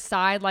the other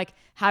side, like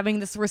having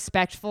this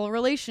respectful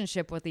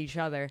relationship with each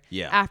other.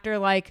 Yeah. After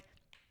like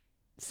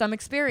some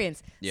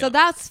experience. Yeah. So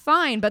that's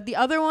fine. But the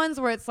other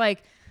ones where it's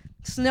like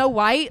Snow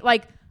White,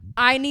 like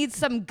I need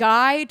some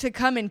guy to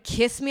come and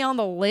kiss me on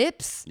the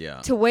lips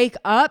Yeah. to wake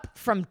up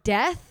from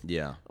death.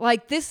 Yeah.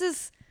 Like this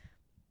is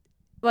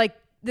like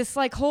this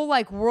like whole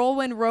like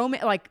whirlwind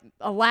romance, like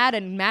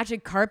Aladdin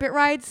magic carpet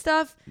ride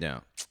stuff. Yeah.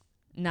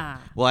 Nah.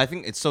 Well, I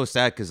think it's so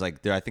sad because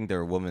like I think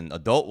there are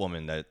adult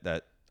women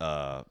that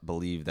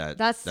believe that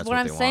That's what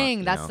I'm they saying.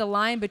 want, That's you the know?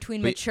 line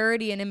between But-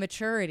 maturity and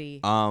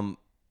immaturity.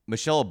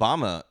 Michelle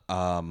Obama.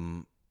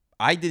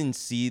 I didn't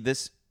see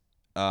this,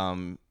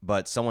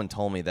 but someone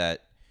told me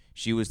that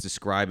she was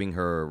describing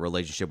her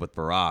relationship with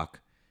Barack,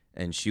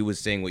 and she was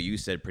saying what you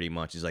said pretty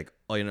much. Is like,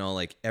 oh,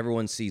 like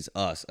everyone sees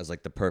us as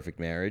like the perfect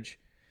marriage.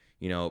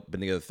 Been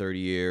together 30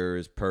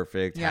 years,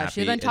 perfect. Yeah, happy,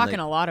 she's been and, talking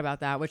like, a lot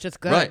about that, which is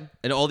good. right,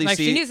 and all these Like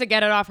she needs to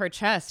get it off her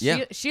chest.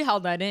 Yeah. She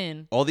held that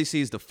in. all they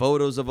see is the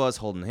photos of us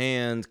holding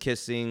hands,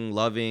 kissing,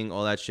 loving,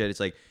 all that shit.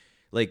 It's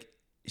like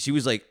she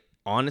was like,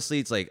 honestly,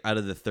 it's like out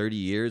of the 30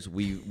 years,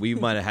 we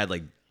might have had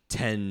like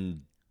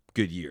 10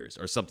 good years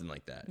or something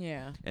like that.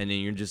 Yeah. And then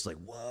you're just like,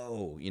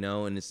 whoa,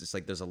 and it's just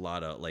like there's a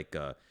lot of like,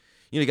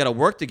 you got to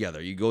work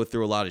together. You go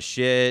through a lot of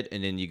shit,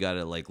 and then you got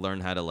to like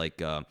learn how to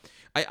like.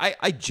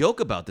 I joke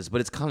about this,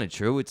 but it's kind of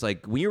true. It's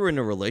like when you're in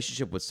a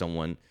relationship with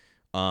someone,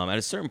 at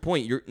a certain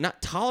point, you're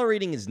not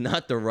tolerating is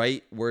not the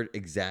right word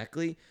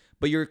exactly,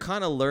 but you're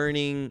kind of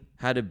learning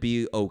how to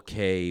be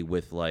okay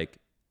with like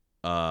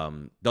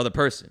the other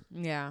person.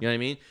 Yeah. You know what I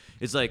mean?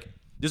 It's like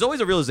there's always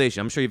a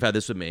realization. I'm sure you've had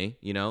this with me,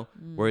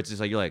 where it's just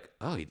like you're like,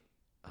 oh,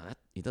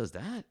 he does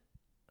that.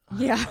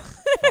 Yeah.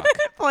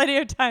 Plenty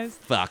of times.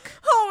 Fuck.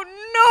 Oh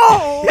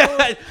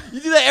no. You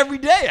do that every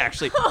day,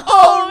 actually.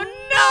 Oh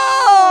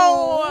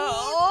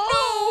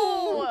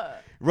no.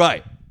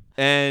 Right.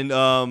 And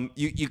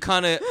you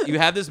kind of you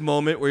have this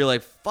moment where you're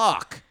like,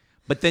 fuck.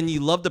 But then you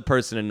love the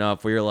person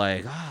enough where you're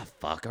like,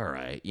 fuck, all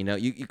right.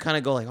 You kind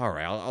of go like, all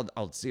right,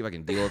 I'll see if I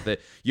can deal with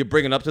it. You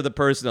bring it up to the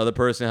person. The other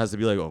person has to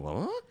be like, oh,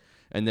 what?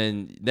 And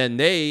then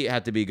they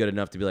have to be good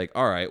enough to be like,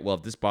 all right, well,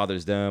 if this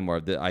bothers them or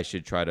if I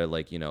should try to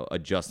like,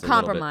 adjust a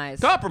Compromise.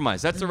 little bit.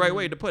 Compromise. That's the right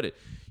way to put it.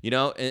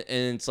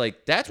 And it's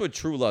like, that's what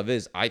true love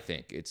is, I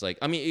think. It's like,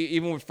 I mean,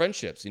 even with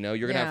friendships, you're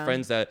going to have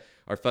friends that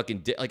are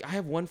fucking, like I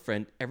have one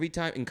friend every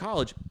time in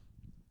college,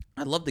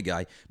 I love the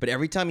guy, but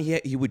every time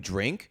he would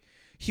drink,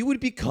 he would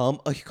become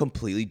a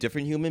completely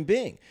different human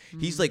being.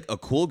 He's like a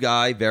cool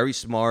guy, very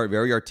smart,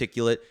 very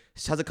articulate.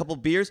 Has a couple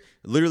beers,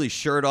 literally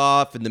shirt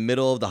off in the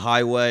middle of the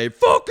highway.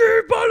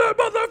 Fucking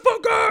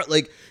motherfucker!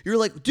 Like you're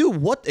like, dude,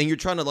 what? And you're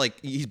trying to like,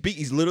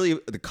 he's literally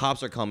the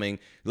cops are coming,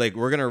 like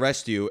we're gonna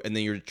arrest you, and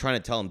then you're trying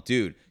to tell him,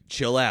 dude,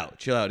 chill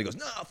out. He goes,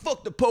 nah,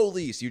 fuck the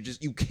police. You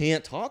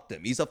can't talk to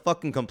him. He's a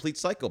fucking complete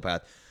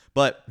psychopath.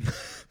 But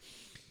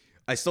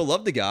I still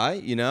love the guy,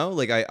 you know,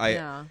 like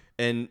Yeah.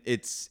 and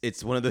it's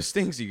one of those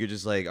things you're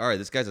just like, all right,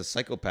 this guy's a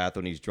psychopath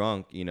when he's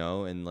drunk, you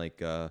know, and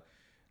like,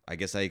 I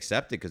guess I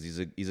accept it because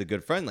he's a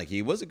good friend. Like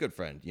he was a good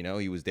friend, you know,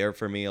 he was there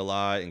for me a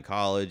lot in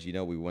college, you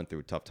know, we went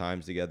through tough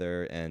times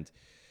together. And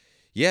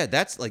yeah,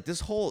 that's like this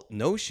whole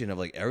notion of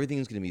like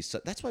everything's going to be,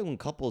 that's why when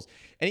couples,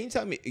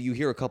 anytime you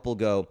hear a couple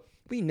go,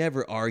 we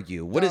never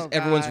argue. What is Oh,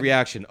 everyone's God.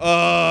 reaction?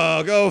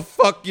 Oh, go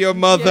fuck your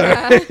mother.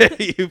 Yeah.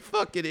 You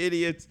fucking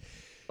idiots.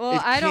 Well,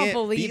 It I don't can't be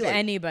believe like-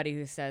 anybody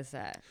who says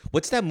that.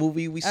 What's that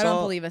movie we saw? I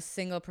don't believe a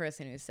single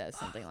person who says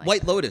something like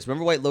White that. Lotus.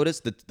 Remember White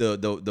Lotus?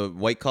 The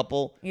white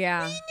couple?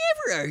 Yeah. We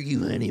never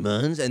argue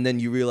anyone's. And then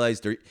you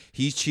realize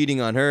he's cheating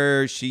on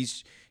her. She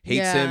hates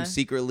Yeah. him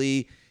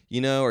secretly,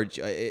 you know, or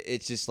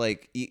it's just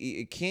like,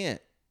 it can't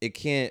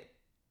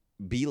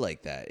be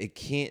like that. It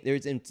can't,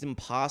 it's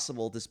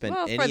impossible to spend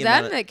Well, any for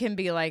amount them, it can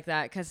be like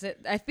that because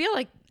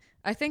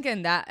I think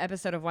in that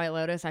episode of White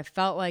Lotus, I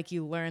felt like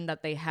you learned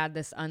that they had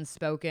this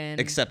unspoken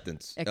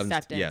acceptance.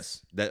 Acceptance.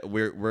 Yes. That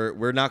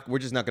we're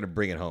just not going to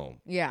bring it home.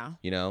 Yeah.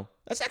 You know,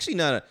 that's actually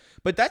not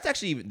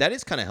that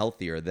is kind of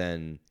healthier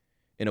than,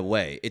 in a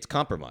way, it's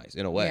compromise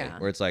in a way Yeah.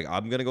 where it's like,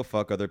 I'm going to go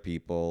fuck other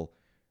people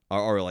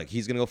or like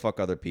he's going to go fuck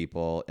other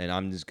people and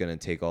I'm just going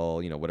to take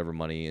all, you know, whatever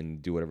money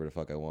and do whatever the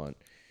fuck I want.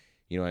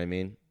 You know what I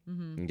mean?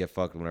 Mm-hmm. And get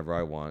fucked whenever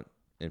I want.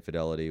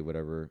 Infidelity,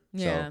 whatever.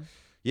 Yeah. So,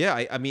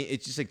 yeah, I mean,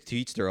 it's just like to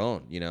each their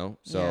own, you know?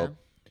 So, Yeah.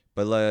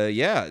 but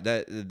yeah,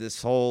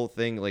 this whole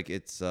thing, like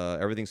it's,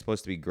 everything's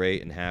supposed to be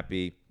great and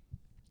happy.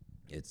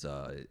 It's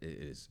it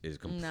is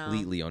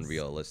completely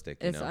unrealistic.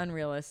 It's you know?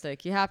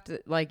 unrealistic. You have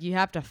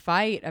to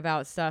fight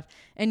about stuff.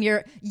 And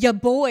your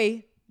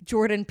boy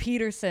Jordan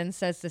Peterson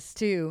says this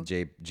too.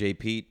 J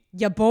Pete,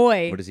 Your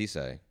boy. what does he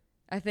say?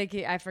 I think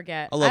I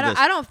forget. I love this.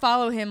 I don't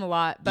follow him a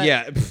lot, but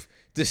Yeah,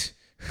 this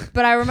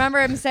but I remember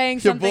him saying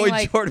your something boy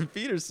like Jordan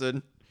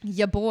Peterson.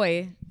 your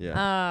boy.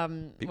 Yeah,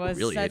 people was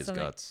really said hate his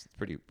something- guts. It's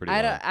pretty.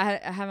 I wild.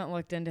 I haven't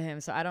looked into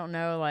him, so I don't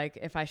know like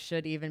if I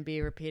should even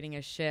be repeating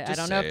his shit. I Just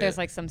don't know if say there's it.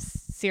 like some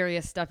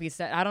serious stuff he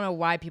said. I don't know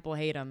why people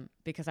hate him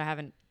because I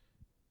haven't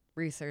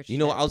researched. You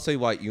know, it. I'll tell you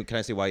why. Can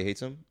I say why he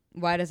hates him?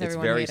 Why does It's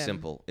everyone very hate him?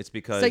 simple. It's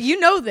because So you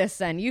know this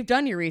then. You've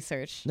done your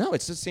research. no,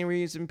 it's the same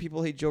reason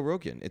people hate Joe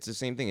Rogan. It's the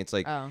same thing. It's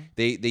like Oh.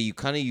 they you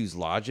kind of use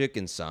logic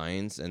and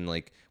science, and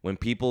like when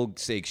people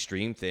say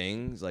extreme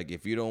things, like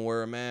if you don't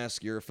wear a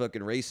mask, you're a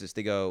fucking racist.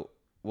 They go,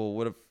 well,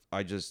 what if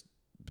I just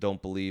don't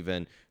believe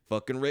in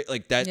fucking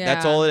like that?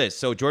 That's Yeah. all it is.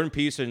 So Jordan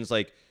Peterson's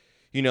like,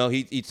 you know,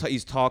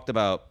 he's talked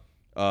about,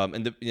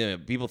 and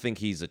people think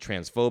he's a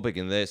transphobic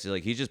and this,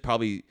 like he's just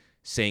probably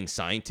saying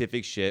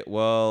scientific shit.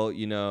 Well,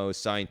 you know,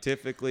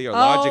 scientifically or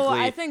logically.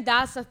 I think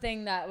that's the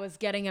thing that was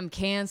getting him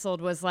canceled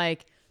was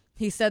like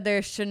he said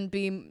there shouldn't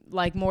be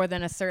like more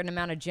than a certain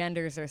amount of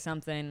genders or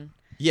something.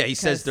 yeah, he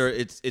says 'cause there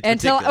it's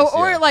Until ridiculous,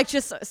 or yeah. like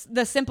just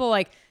the simple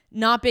like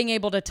not being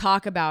able to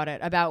talk about it,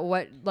 about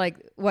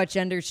what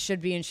genders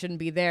should be and shouldn't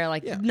be there.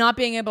 Like Yeah. not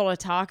being able to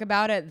talk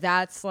about it,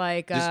 that's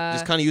like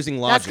just kind of using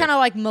logic. that's kind of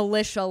like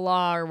militia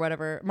law or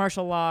whatever,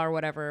 martial law or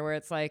whatever, where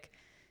it's like,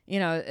 you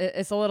know,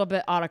 it's a little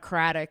bit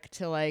autocratic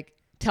to like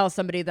tell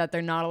somebody that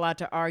they're not allowed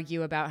to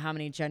argue about how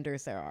many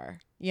genders there are,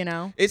 you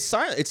know? It's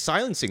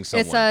silencing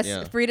someone. It's a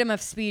yeah. freedom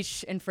of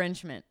speech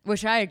infringement,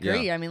 which I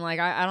agree. Yeah. I mean, like,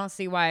 I don't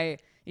see why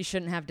you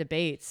shouldn't have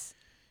debates,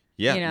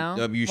 Yeah, you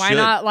know? you why should.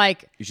 not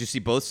like, You should see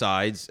both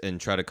sides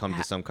and try to come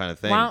to some kind of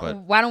thing. why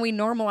But don't we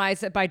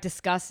normalize it by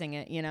discussing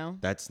it, you know?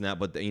 that's not.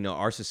 But you know,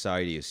 our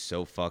society is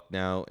so fucked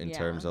now in Yeah.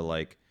 terms of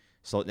like.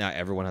 So now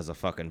everyone has a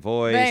fucking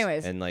voice. But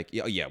anyways. And like,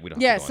 yeah, we don't.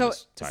 Yeah, Have to go on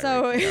this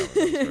so- tirade. Yeah, that's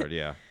weird,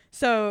 yeah.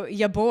 So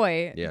your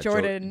boy, Yeah,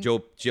 Jordan, Joe,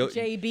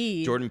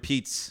 JB, Jordan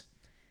Pete's.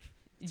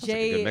 Sounds like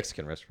a good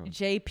Mexican restaurant.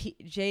 JP,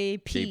 J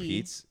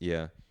Pete's,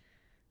 yeah.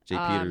 J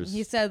Peters.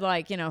 He said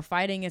like, you know,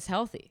 fighting is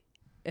healthy,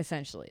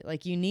 essentially.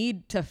 Like you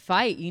need to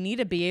fight. You need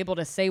to be able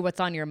to say what's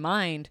on your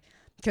mind.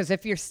 Because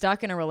if you're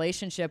stuck in a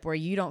relationship where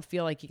you don't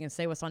feel like you can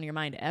say what's on your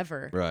mind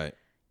ever, Right.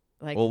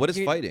 like, Well, what is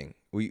you're- fighting?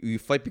 You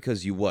fight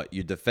because you what?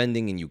 You're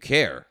defending and you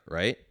care,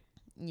 right?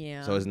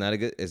 Yeah. So isn't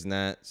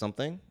that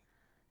something? You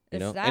It's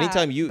know, that,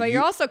 anytime you, but you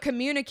you're also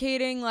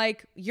communicating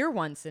like your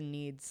wants and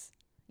needs.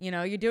 You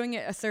know, you're doing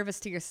it a service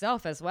to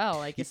yourself as well.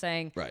 Like you're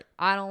saying, right.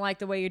 I don't like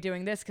the way you're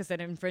doing this because it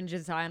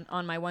infringes on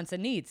my wants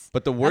and needs.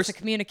 But the That's worst, a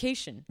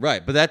communication.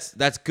 right? But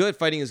that's good.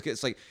 Fighting is good.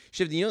 It's like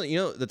Shiv, you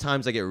know the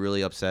times I get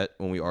really upset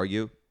when we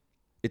argue.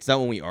 It's not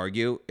when we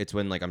argue. It's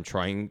when like I'm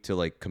trying to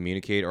like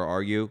communicate or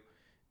argue,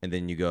 and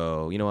then you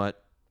go, you know what?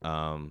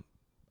 I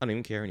don't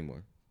even care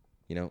anymore.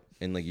 You know,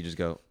 and like you just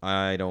go,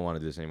 I don't want to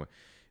do this anymore.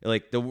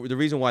 Like the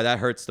reason why that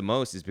hurts the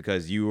most is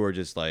because you were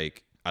just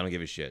like, I don't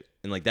give a shit,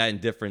 and like that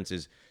indifference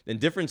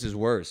is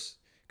worse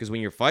because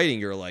when you're fighting,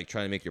 you're like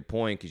trying to make your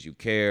point because you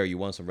care, you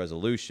want some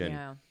resolution.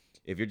 Yeah.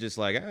 If you're just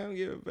like, I don't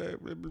give a blah,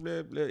 blah,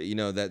 blah, blah, you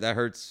know, that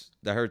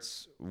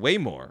hurts way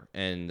more,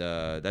 and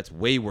that's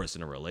way worse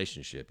in a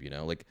relationship. You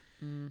know,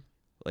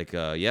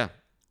 yeah,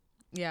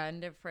 Yeah,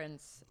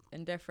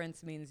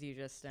 indifference means you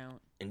just don't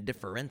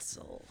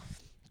indifferential.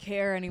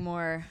 care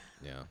anymore.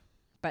 Yeah.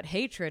 But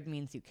hatred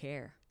means you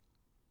care.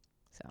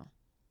 So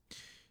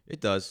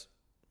It does.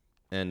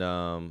 And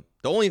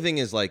the only thing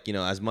is, like, you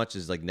know, as much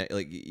as like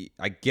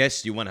I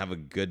guess you want to have a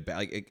good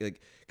like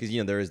because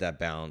you know there is that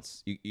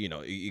balance. You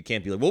know you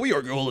can't be like, well, we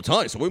argue all the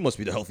time, so we must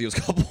be the healthiest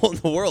couple in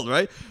the world,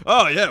 right?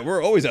 Oh yeah,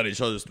 we're always at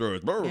each other's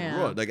throats.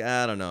 Yeah. Like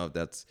I don't know if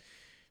that's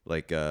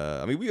like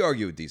I mean we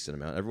argue a decent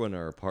amount. Everyone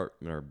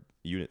in our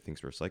unit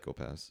thinks we're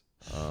psychopaths.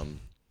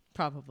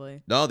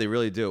 Probably. No, they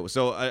really do.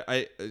 So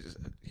I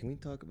can we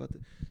talk about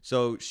that?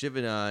 So Shiv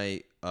and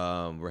I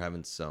were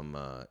having some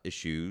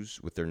issues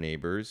with their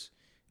neighbors.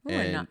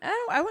 We're not.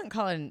 I wouldn't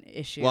call it an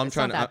issue. Well, I'm It's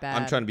trying not that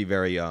bad. I'm trying to be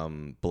very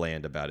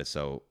bland about it,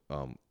 so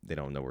they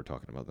don't know we're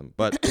talking about them.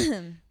 But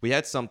we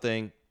had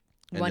something.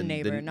 And One then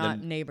neighbor, not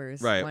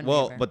neighbors. Right. One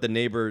Well, neighbor. but the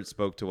neighbor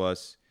spoke to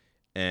us,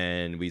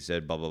 and we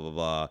said blah blah blah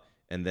blah.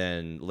 And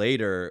then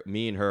later,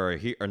 me and her are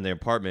here in the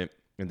apartment,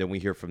 and then we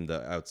hear from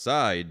the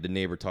outside the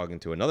neighbor talking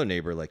to another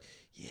neighbor, like,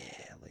 yeah,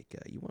 like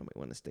you might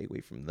want to stay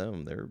away from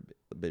them. They're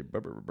a bit.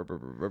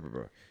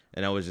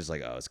 And I was just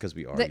like, oh, it's because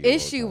we argue. The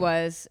issue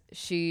was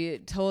she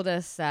told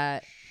us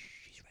that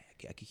She's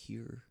right. I could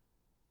hear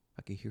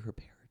her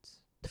parents.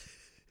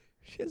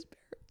 She has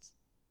parents.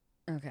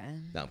 okay.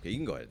 No, okay. You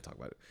can go ahead and talk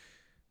about it.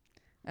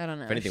 I don't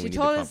know. anything, we She need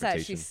the told us that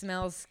she confrontation.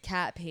 smells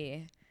cat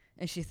pee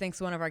and she thinks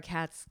one of our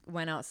cats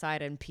went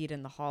outside and peed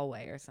in the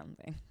hallway or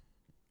something.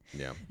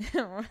 Yeah.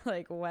 We're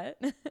like,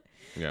 what?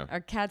 Yeah. Our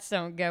cats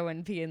don't go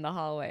and pee in the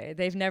hallway.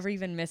 They've never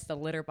even missed a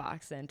litter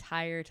box the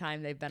entire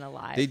time they've been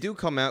alive. They do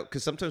come out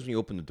because sometimes when you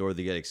open the door,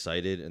 they get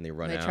excited and they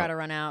run They out. try to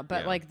run out,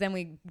 but Yeah. like then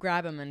we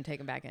grab them and take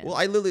them back in. Well,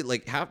 I literally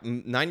like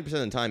 90% of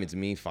the time it's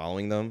me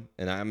following them,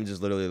 and I'm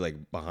just literally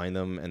like behind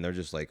them, and they're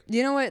just like,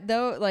 you know what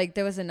though? Like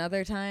there was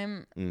another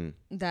time mm.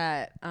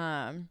 that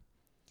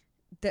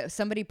that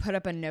somebody put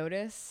up a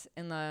notice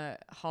in the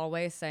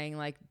hallway saying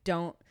like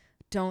don't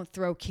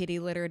throw kitty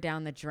litter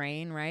down the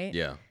drain, right?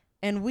 Yeah.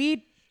 And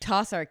we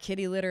toss our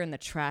kitty litter in the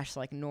trash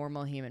like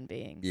normal human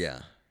beings. Yeah.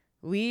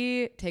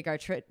 We take our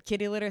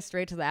kitty litter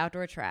straight to the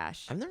outdoor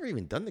trash. I've never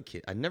even done the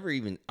kid. I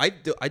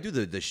do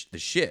the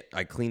shit.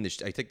 I clean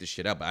I take the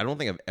shit out, but I don't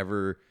think I've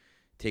ever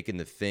taken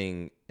the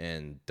thing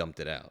and dumped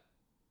it out.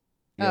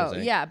 You know what I'm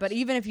saying? Yeah, but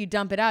even if you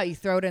dump it out, you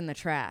throw it in the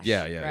trash.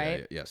 Yeah.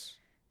 right. Yes.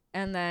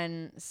 And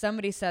then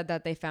somebody said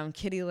that they found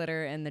kitty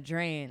litter in the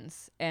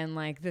drains, and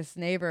like this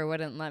neighbor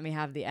wouldn't let me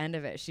have the end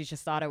of it. She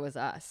just thought it was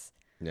us.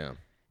 Yeah.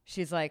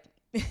 She's like,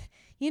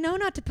 you know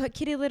not to put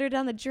kitty litter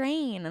down the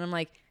drain. And I'm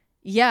like,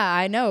 yeah,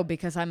 I know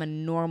because I'm a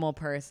normal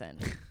person.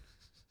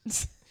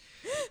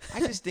 I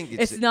just think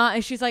It's not.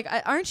 And she's like,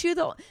 aren't you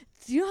the...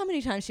 Do you know how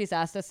many times she's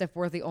asked us if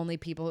we're the only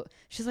people?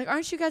 She's like,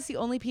 aren't you guys the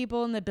only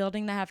people in the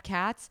building that have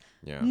cats?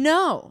 Yeah.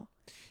 No.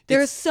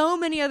 There are so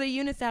many other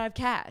units that have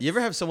cats. You ever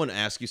have someone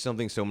ask you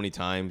something so many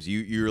times,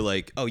 you're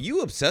like, oh,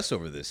 you obsess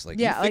over this. Like,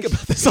 Yeah, you think like,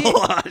 about this a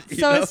lot. You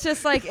So know? it's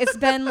just like, it's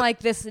been like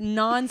this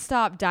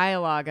nonstop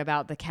dialogue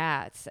about the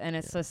cats. And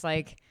it's just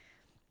like,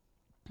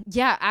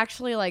 yeah,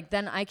 actually, like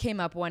then I came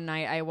up one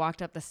night, I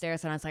walked up the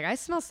stairs and I was like, I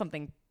smell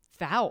something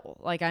foul.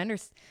 Like I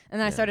understand. And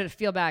then I started to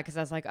feel bad because I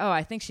was like, oh,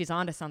 I think she's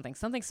onto something.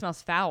 Something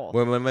smells foul.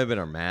 Well, it might have been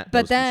our mat.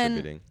 But that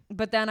was contributing.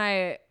 then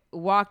I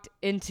walked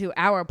into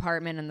our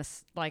apartment and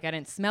I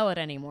didn't smell it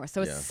anymore.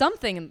 So it's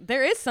something,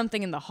 there is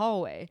something in the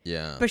hallway.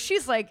 Yeah. But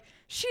she's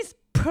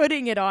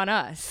putting it on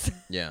us.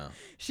 Yeah.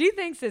 She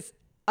thinks it's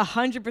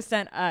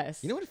 100%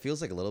 us. You know what it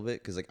feels like a little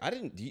bit? Because like I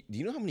didn't. Do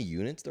you know how many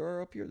units there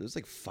are up here? There's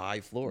like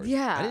 5 floors.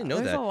 Yeah, I didn't know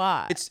there's that. a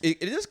lot. It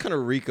does kind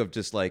of reek of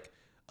just like,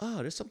 oh,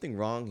 there's something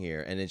wrong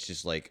here, and it's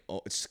just like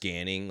it's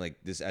scanning like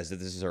this as if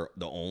this is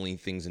the only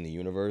things in the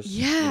universe.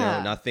 You know,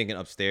 Yeah. not thinking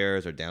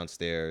upstairs or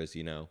downstairs.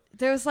 You know.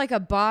 There was like a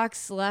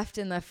box left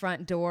in the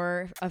front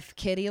door of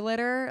kitty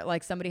litter.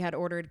 Like somebody had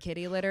ordered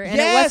kitty litter, and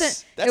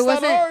Yes! That's it not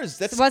wasn't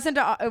ours.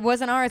 it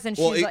wasn't ours. And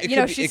Well, she's it like, could you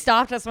know, be- she it-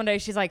 stopped us one day.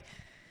 She's like,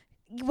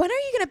 when are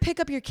you gonna pick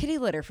up your kitty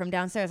litter from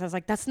downstairs? I was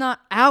like, that's not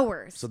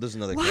ours. So there's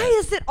another. Why cat.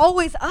 is it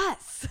always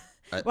us?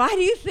 I- Why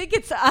do you think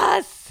it's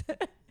us?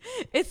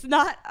 It's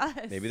not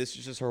us. Maybe this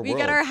is just her We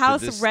world. get our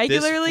house this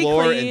regularly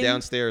floor clean. and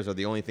downstairs are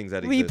the only things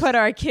that We exist. put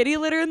our kitty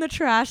litter in the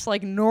trash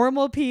like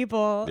normal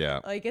people.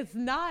 Yeah. Like it's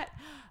not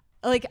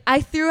like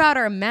I threw out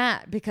our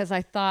mat because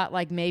I thought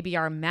like maybe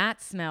our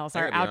mat smells,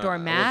 I our gotta be outdoor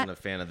honest, I mat. wasn't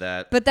a fan of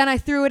that. But then I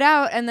threw it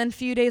out and then a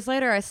few days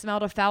later I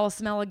smelled a foul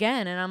smell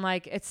again and I'm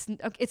like it's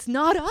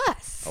not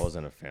us. I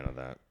wasn't a fan of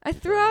that. I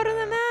threw out in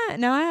the mat.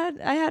 Now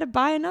I had to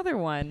buy another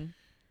one.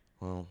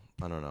 Well,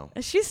 I don't know.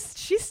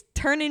 She's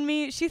turning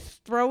me, she's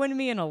throwing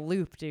me in a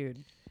loop,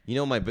 dude. You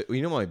know my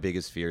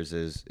biggest fears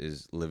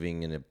is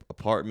living in an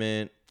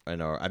apartment.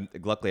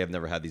 Luckily I've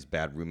never had these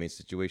bad roommate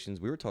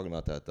situations. We were talking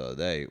about that the other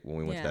day when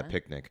we went to that Yeah.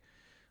 picnic.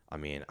 I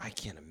mean, I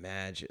can't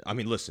imagine. I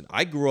mean, listen,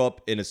 I grew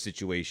up in a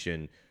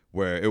situation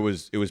where it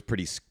was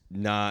pretty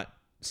not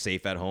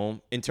safe at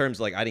home in terms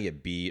of, like, I didn't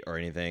get beat or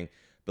anything,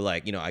 but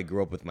like, you know, I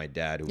grew up with my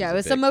dad who Yeah, it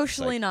was was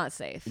emotionally not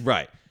safe.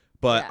 right.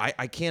 But Yeah.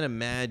 I can't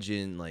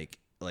imagine like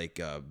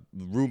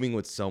rooming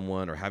with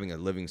someone or having a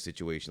living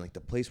situation, like the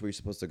place where you're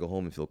supposed to go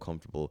home and feel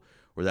comfortable,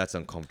 where that's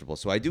uncomfortable.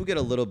 So I do get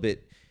a little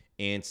bit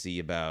antsy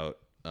about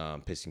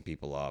pissing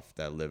people off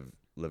that live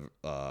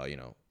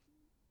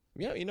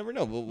Yeah, you never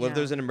know. What if Yeah.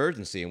 there's an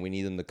emergency and we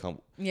need them to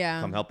come Yeah.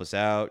 come help us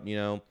out?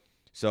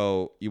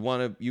 So you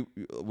want to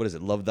what is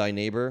it? Love thy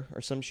neighbor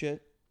or some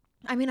shit?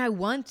 I mean, I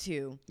want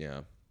to.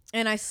 Yeah.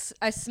 And I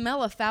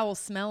smell a foul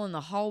smell in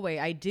the hallway.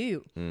 I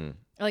do.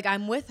 Like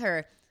I'm with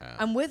her.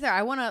 I'm with her.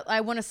 I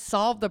want to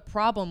solve the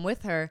problem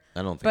with her.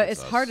 I don't think But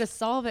it's it's hard to us.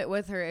 solve it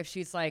with her if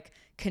she's like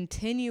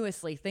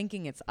continuously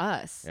thinking it's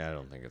us. Yeah, I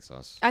don't think it's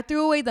us. I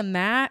threw away the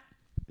mat.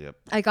 Yep.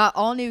 I got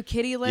all new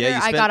kitty litter. you I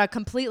spent- got a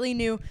completely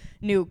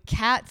new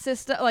cat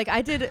system. Like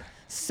I did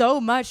so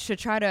much to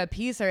try to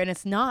appease her, and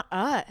it's not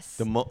us.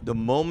 The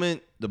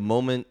moment that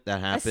I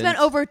happens. spent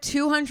over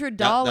 $200.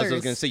 That's what I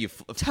was gonna say. You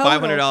total.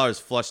 $500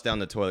 flushed down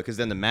the toilet because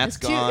then the mat's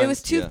gone. It was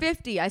Yeah.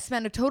 $250. I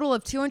spent a total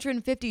of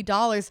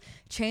 $250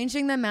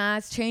 changing the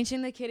mats,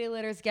 changing the kitty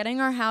litters,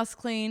 getting our house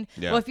clean.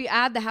 Yeah. Well, if you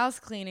add the house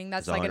cleaning,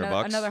 that's It's like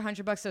 $100. another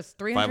 $100. So it's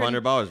 $300.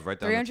 $500 right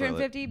down the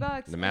toilet.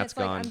 $350. The And mat's it's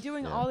like, gone. I'm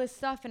doing Yeah. all this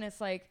stuff, and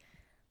it's like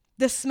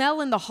the smell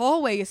in the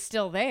hallway is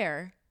still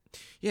there.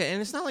 Yeah,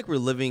 and it's not like we're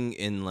living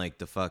in like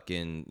the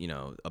fucking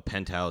a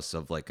penthouse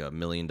of like $1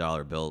 million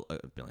like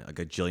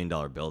a $1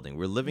 jillion building.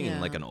 We're living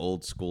in like Yeah. an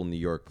old school New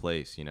York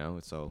place,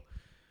 So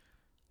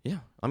yeah,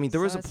 I mean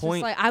there was So a it's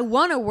point. just like, I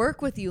want to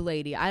work with you,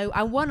 lady.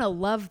 I want to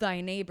love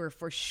thy neighbor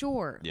for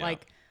sure. Yeah.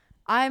 Like,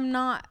 I'm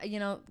not,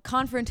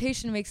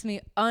 confrontation makes me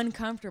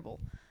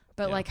uncomfortable.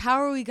 But Yeah. like, how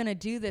are we going to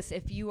do this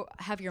if you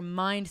have your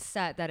mind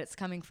set that it's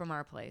coming from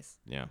our place?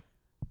 Yeah,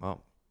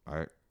 well,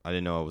 I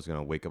didn't know I was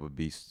gonna wake up a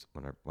beast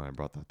when I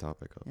brought that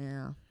topic up.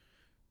 Yeah.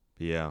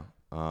 But yeah,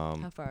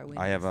 How far are we?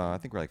 I have now? I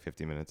think we're like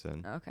 50 minutes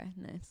in. Okay,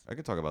 nice. I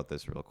could talk about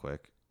this real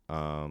quick.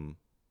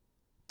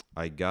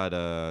 I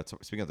got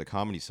speaking of the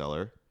Comedy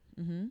Cellar.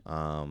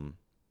 Mm-hmm.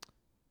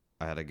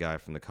 I had a guy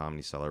from the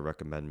Comedy Cellar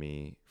recommend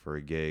me for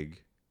a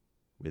gig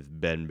with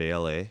Ben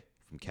Bailey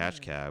from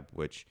Catch Cab,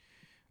 which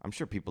I'm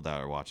sure people that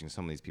are watching,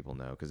 some of these people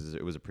know because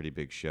it was a pretty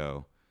big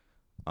show.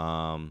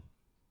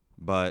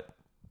 But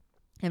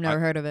I've never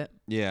heard of it.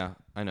 yeah,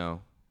 I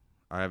know.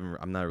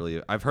 I'm not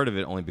really. I've heard of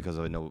it only because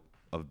I know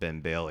of Ben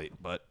Bailey,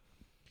 but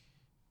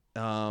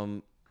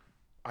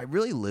I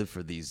really live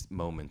for these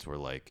moments where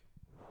like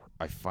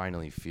I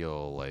finally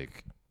feel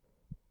like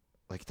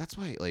that's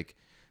why like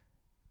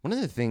one of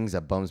the things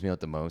that bums me out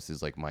the most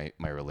is like my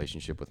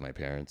relationship with my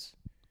parents.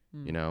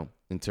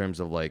 In terms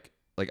of like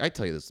I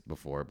tell you this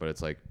before, but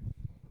it's like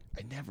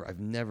I've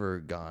never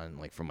gone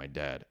like from my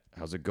dad,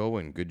 how's it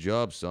going? Good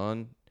job,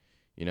 son.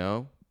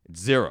 It's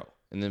zero.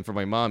 And then for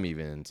my mom,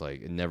 even it's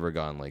like it never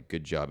gone like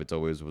good job. It's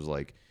always was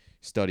like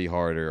study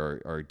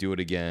harder or do it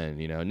again.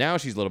 Now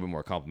she's a little bit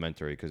more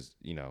complimentary because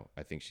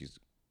I think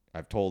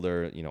I've told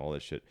her all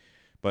this shit.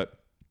 But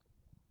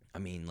I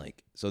mean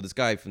like so this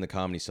guy from the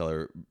Comedy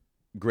Cellar,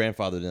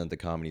 grandfathered in at the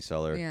Comedy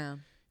Cellar. Yeah.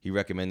 He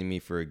recommended me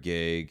for a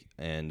gig,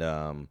 and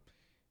man,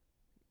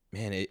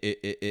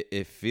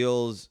 it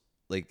feels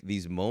like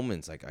these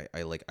moments like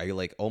I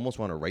almost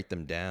want to write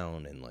them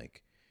down and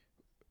like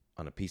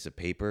on a piece of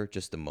paper,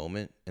 just the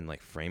moment, and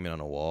like frame it on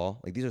a wall.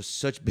 Like these are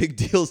such big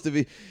deals to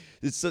be.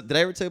 Did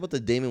I ever tell you about the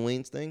Damon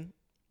Wayans thing?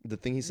 The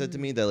thing he said to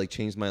me that like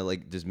changed my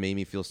just made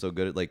me feel so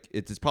good. Like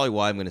it's probably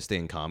why I'm gonna stay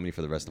in comedy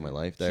for the rest of my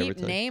life. Did I ever Keep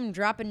tell you? name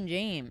dropping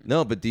James.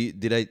 No, but do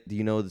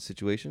you know the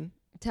situation?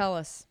 Tell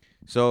us.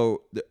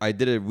 So I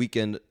did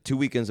a 2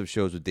 weekends of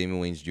shows with Damon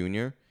Wayans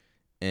Jr.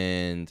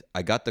 and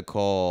I got the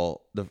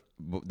call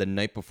the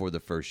night before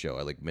the first show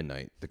at like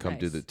midnight to come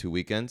do Nice. the 2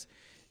 weekends,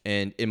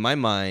 and in my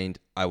mind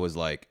I was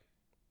like,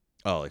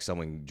 oh, like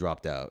someone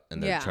dropped out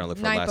and they're trying to look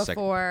for a night last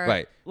before, second,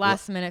 right?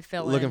 last minute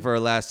fill in. Looking for a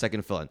last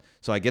second fill in.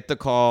 So I get the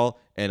call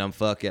and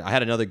I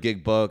had another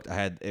gig booked.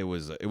 It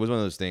was one of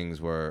those things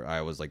where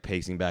I was like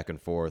pacing back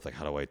and forth, like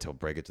how do I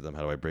break it to them?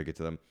 How do I break it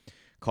to them?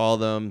 Call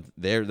them.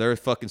 They're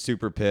fucking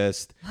super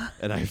pissed.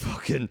 And I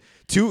had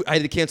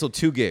to cancel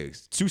 2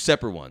 gigs, 2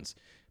 separate ones.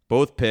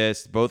 Both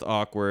pissed, both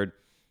awkward.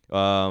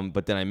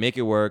 But then I make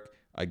it work.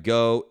 I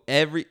go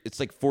it's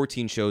like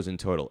 14 shows in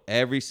total.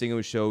 Every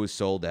single show is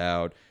sold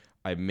out.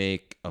 I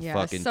make a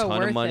fucking so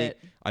ton of worth money. it.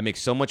 I make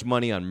so much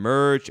money on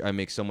merch. I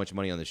make so much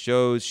money on the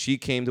shows. She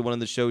came to one of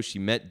the shows. She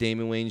met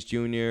Damon Wayans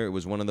Jr. It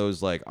was one of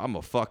those like, I'm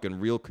a fucking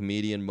real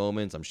comedian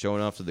moments. I'm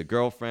showing off to the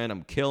girlfriend.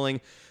 I'm killing.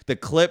 The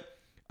clip,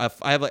 I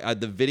have like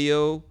the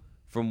video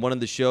from one of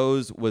the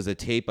shows was a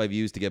tape I've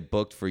used to get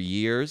booked for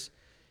years.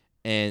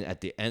 And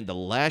at the end, on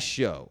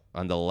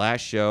the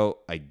last show,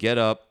 I get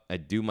up, I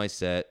do my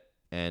set,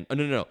 and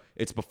no,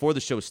 it's before the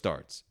show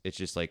starts. It's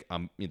just like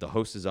the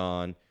host is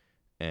on,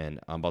 and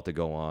I'm about to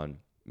go on.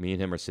 Me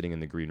and him are sitting in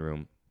the green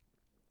room.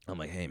 I'm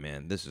like, hey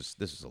man, this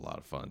is a lot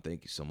of fun.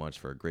 Thank you so much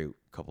for a great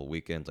couple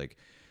weekends. Like,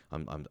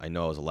 I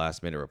know I was a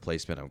last minute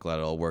replacement. I'm glad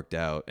it all worked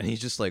out. And he's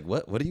just like,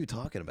 what are you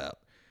talking about?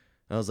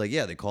 And I was like,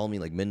 yeah, they called me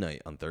like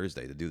midnight on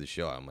Thursday to do the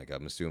show. I'm like,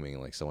 I'm assuming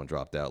like someone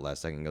dropped out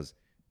last second. He goes,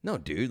 no,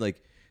 dude,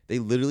 like they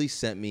literally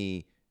sent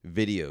me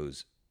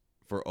videos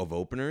of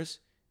openers,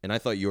 and I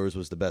thought yours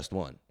was the best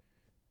one.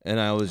 And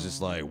I was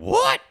just like,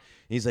 what?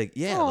 And he's like,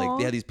 yeah, like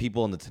they had these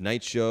people on the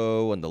Tonight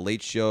Show and the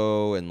Late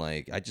Show, and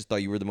like I just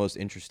thought you were the most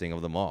interesting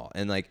of them all.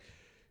 And like,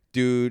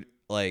 dude,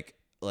 like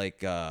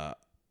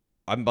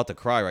I'm about to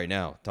cry right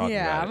now talking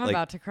Yeah, about it. I'm Like,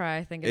 about to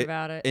cry thinking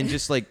about it. And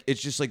just like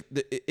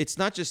it's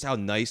not just how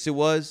nice it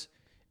was,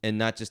 and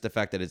not just the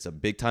fact that it's a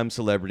big time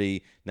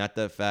celebrity, not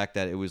the fact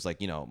that it was like,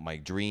 my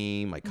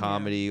dream, my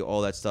comedy,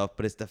 all that stuff,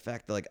 but it's the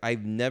fact that like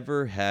I've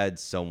never had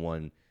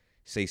someone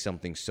say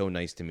something so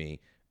nice to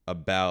me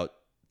about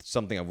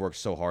something I've worked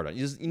so hard on.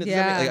 Does that mean?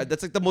 Yeah.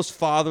 That's like the most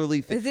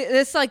fatherly thing.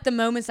 It's like the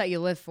moments that you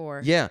live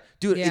for. Yeah,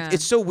 dude, Yeah.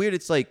 it's so weird.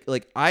 It's like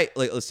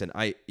listen,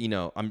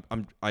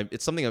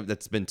 it's something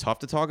that's been tough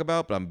to talk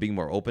about, but I'm being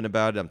more open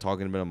about it. I'm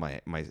talking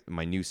about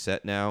my new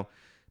set now,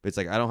 but it's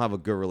like I don't have a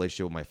good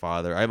relationship with my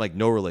father. I have like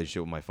no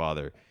relationship with my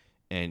father,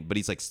 but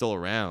he's like still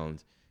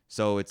around.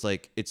 So it's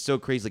like it's so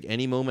crazy. Like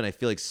any moment, I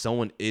feel like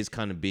someone is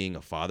kind of being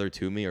a father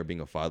to me or being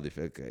a fatherly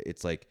figure.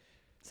 It's like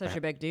Such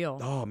a big deal.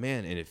 oh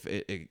man, and if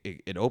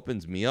it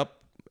opens me up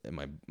in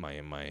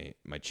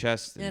my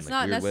chest. And in it's like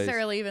not weird ways.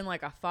 necessarily even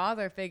like a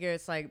father figure.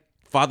 It's like,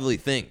 Fatherly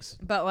things.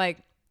 but like,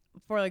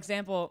 for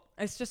example,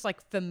 it's just like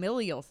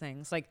familial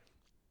things. Like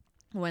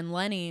when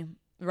Lenny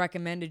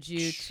recommended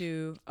you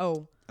to,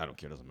 I don't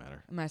care. Doesn't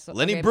matter. am I so,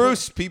 Lenny okay,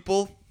 Bruce,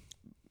 people.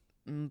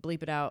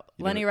 bleep it out.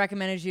 You know Lenny what-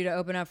 recommended you to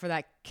open up for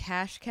that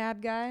cash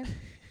cab guy.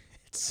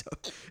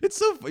 It's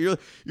so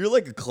you're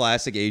like a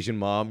classic Asian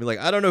mom. You're like,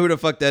 I don't know who the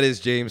fuck that is,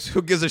 James.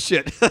 Who gives a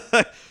shit?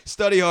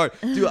 Study hard,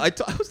 dude. I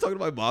was talking to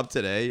my mom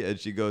today, and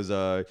she goes,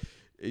 "Do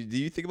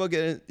you think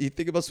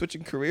about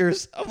switching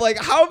careers?" I'm like,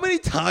 how many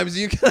times are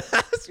you gonna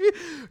ask me?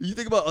 You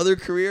think about other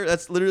career?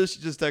 That's literally she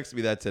just texted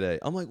me that today.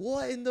 I'm like,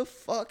 what in the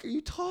fuck are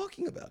you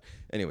talking about?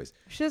 Anyways,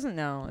 She doesn't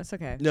know. It's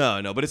okay.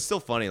 no, but it's still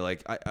funny.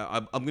 Like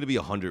I'm gonna be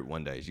 100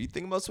 one day. Do you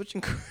think about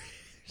switching careers?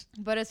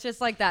 But it's just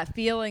like that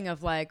feeling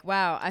of like,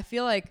 wow, I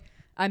feel like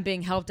I'm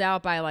being helped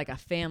out by like a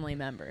family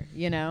member,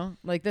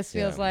 Like this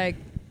feels Yeah. like,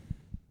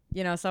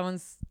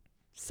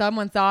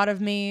 someone thought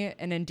of me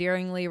and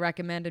endearingly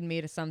recommended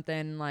me to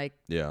something like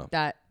Yeah.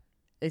 that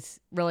is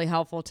really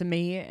helpful to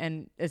me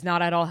and is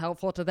not at all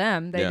helpful to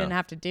them. They Yeah. didn't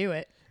have to do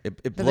it.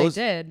 It they blows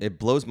did. It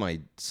blows my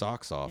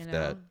socks off You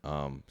that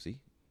see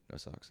no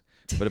socks,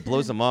 but it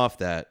blows them off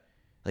that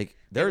like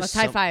there's Let's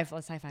high five.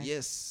 Let's high five.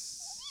 yes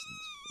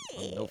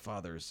no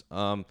fathers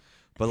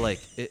but like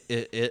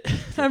it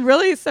I'm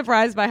really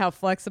surprised by how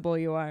flexible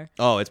you are.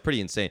 oh it's pretty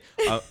insane.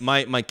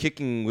 My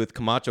Kicking with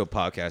Camacho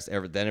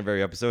podcast then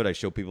every episode I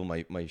show people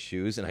my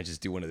shoes and I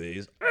just do one of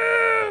these.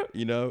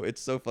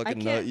 It's so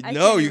fucking can't- I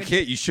no can't you even-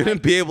 can't you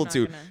shouldn't be able not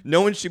to. gonna-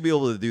 No one should be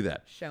able to do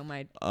that. Show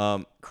my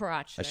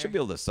crotch. I should there. be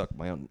able to suck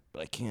my own,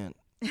 but I can't.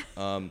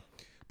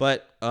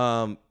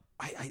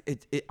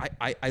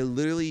 I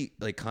literally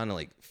like kind of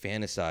like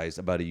fantasized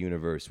about a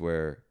universe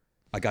where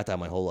I got that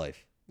my whole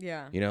life.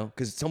 Yeah.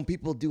 Because some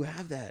people do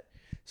have that.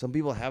 Some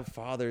people have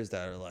fathers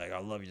that are like, "I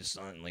love you,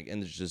 son," like,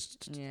 and it's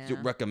just Yeah.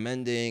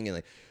 recommending and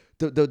like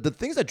the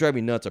things that drive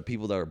me nuts are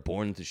people that are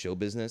born into show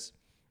business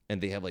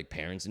and they have like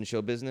parents in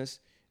show business.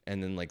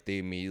 And then like they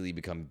immediately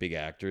become big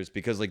actors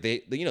because like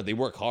they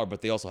work hard,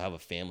 but they also have a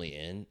family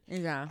in.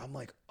 Yeah. I'm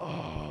like,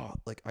 oh,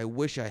 like I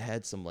wish I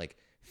had some like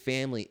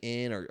family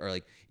in or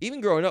like even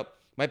growing up,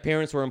 my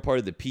parents weren't part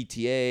of the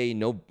PTA.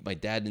 No, my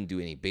dad didn't do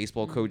any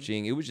baseball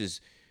coaching. It was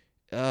just,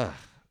 God,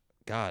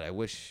 I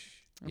wish.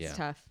 It's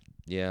tough.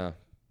 Yeah,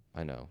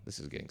 I know. This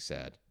is getting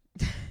sad.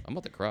 I'm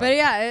about to cry. But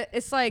yeah,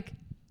 it's like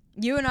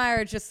you and I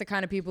are just the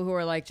kind of people who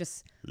are like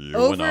just You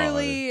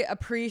overly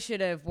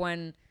appreciative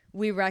when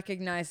we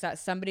recognize that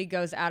somebody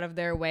goes out of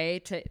their way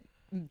to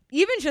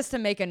even just to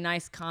make a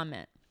nice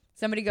comment.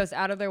 Somebody goes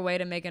out of their way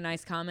to make a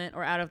nice comment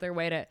or out of their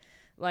way to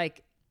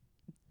like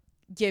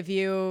give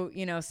you,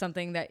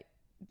 something that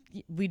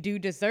we do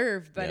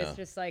deserve, but Yeah. it's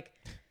just like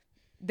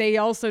they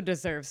also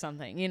deserve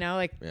something,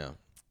 like yeah.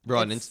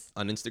 Bro, on It's-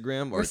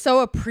 Instagram or we're so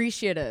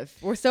appreciative.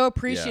 We're so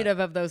appreciative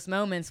of those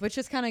moments, which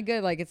is kind of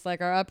good. Like it's like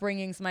our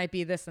upbringings might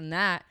be this and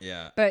that.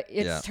 yeah. But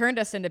it's Yeah. turned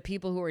us into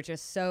people who are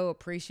just so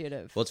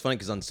appreciative. Well, it's funny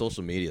because on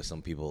social media,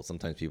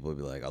 sometimes people will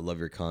be like, "I love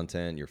your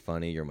content. You're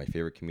funny. You're my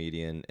favorite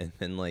comedian." And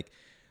then like,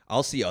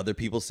 I'll see other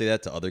people say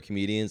that to other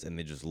comedians, and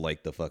they just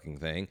like the fucking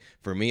thing.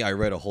 For me, I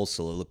read a whole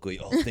soliloquy.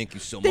 Oh, thank you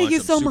so much. Thank you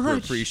I'm so super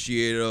much.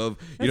 appreciative.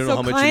 That's You don't so know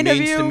how much it kind of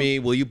means to you. me.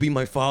 Will you be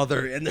my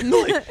father? And then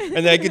like, and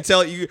then I could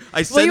tell you.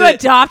 I said Will you that.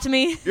 adopt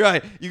me? You're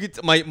right. You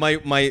could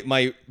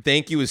my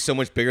thank you is so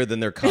much bigger than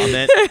their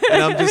comment,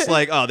 and I'm just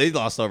like, oh, they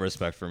lost all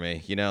respect for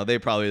me. They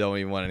probably don't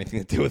even want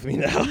anything to do with me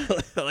now.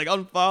 Like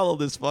unfollow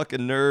this fucking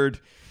nerd.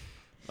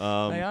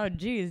 Like, oh,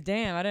 geez,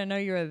 damn! I didn't know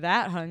you were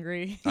that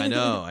hungry. I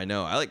know.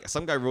 I like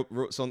some guy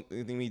wrote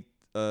something to me.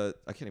 I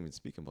can't even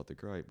speak about the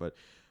cry, but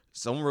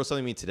someone wrote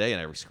something to me today,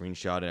 and I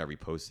screenshot it, I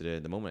reposted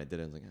it. The moment I did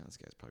it, I was like, this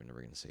guy's probably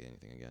never gonna say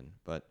anything again.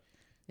 But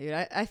Dude,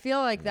 I feel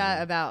like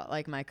that about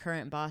like my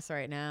current boss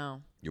right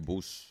now. your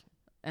boss.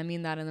 I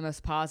mean that in the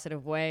most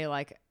positive way.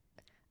 Like,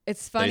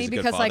 it's he's funny a good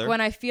because like father?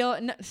 when I feel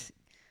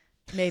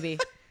maybe,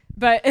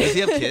 but Does he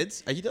have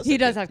kids? He does. he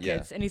does have Yeah.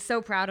 kids, and he's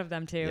so proud of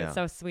them too. Yeah. It's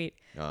so sweet.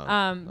 Oh,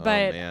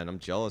 But man, I'm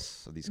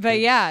jealous of these. But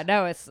kids. yeah,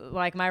 no, it's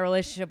like my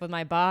relationship with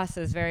my boss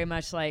is very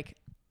much like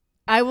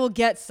I will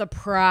get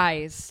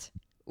surprised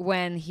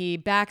when he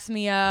backs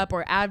me up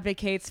or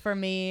advocates for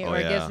me or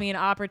gives yeah. me an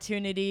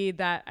opportunity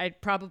that I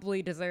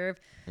probably deserve.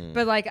 Hmm.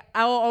 But like,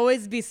 I'll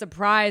always be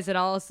surprised, and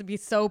I'll also be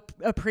so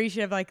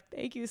appreciative. Like,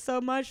 thank you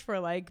so much for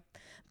like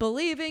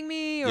believing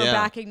me or Yeah.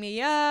 backing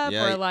me up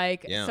Yeah, or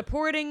like yeah.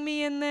 supporting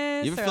me in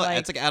this. You ever or feel like,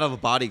 it's like out of a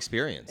body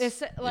experience.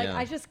 it's like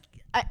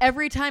Yeah.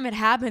 every time it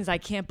happens, I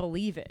can't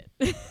believe it.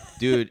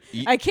 Dude.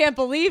 I can't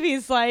believe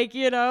he's like,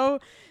 Yeah.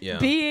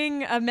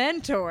 being a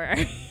mentor.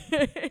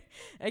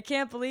 I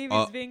can't believe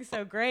he's being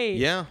so great.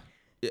 Yeah.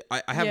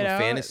 I have You a know?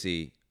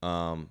 fantasy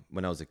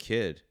when I was a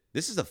kid.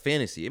 This is a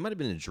fantasy. It might have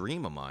been a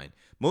dream of mine.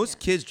 Most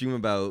kids dream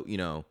about,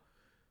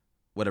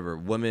 whatever,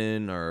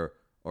 women or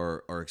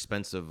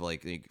expensive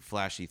like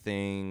flashy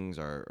things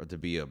or to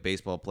be a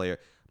baseball player.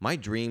 My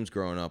dreams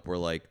growing up were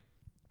like,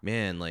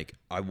 man, like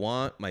I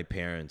want my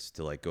parents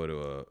to like go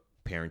to a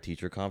parent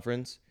teacher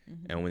conference,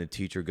 and when the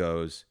teacher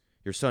goes,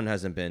 your son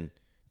hasn't been,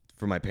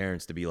 for my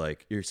parents to be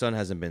like, your son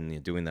hasn't been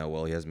doing that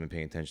well, he hasn't been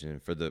paying attention,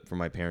 and for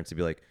my parents to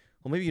be like,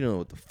 well, maybe you don't know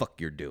what the fuck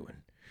you're doing.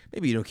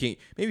 Maybe you don't.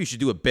 Maybe you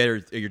should do a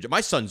better. My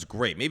son's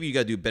great. Maybe you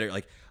gotta do better.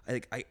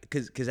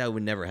 Because that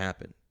would never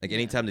happen. Like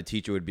anytime the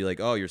teacher would be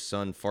like, "Oh, your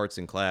son farts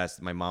in class,"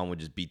 my mom would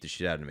just beat the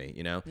shit out of me.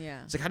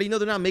 Yeah. It's like, how do you know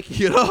they're not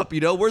making it up?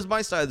 Where's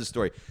my side of the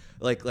story?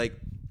 Like,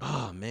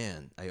 oh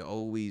man, I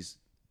always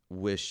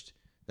wished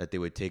that they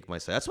would take my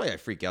side. That's why I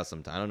freak out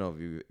sometimes. I don't know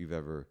if you've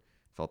ever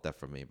felt that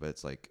from me, but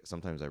it's like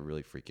sometimes I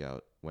really freak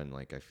out when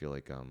like I feel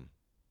like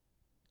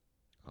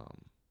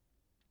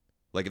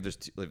like if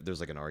there's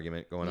like an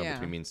argument going on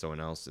between me and someone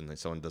else, and like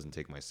someone doesn't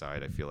take my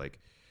side, I feel like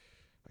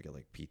I get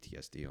like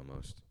PTSD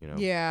almost.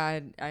 Yeah,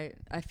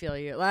 I feel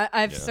you.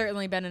 I've Yeah.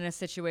 certainly been in a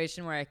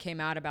situation where I came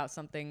out about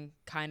something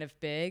kind of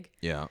big,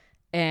 Yeah.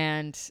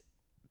 and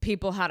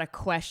people had a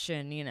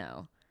question,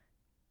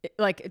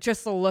 like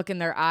just the look in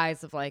their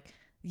eyes of like,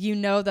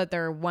 that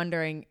they're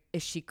wondering,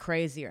 is she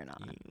crazy or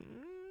not?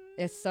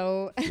 It's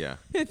so, Yeah.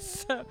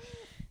 it's so,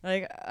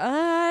 like,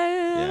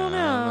 I don't know.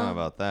 I don't know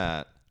about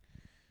that.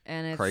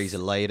 And it's Crazy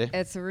lady.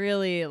 It's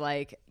really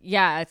like,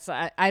 it's,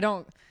 I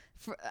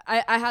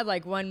had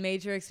like one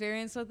major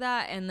experience with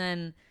that, and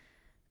then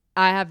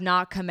I have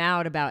not come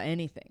out about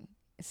anything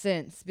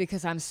since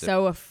because I'm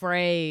so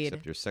afraid.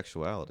 Except your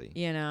sexuality.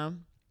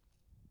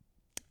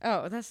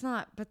 Oh, that's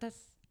not. But that's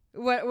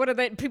what are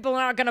they? People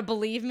aren't gonna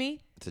believe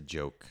me. It's a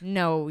joke.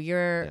 No,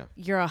 you're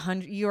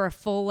a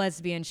full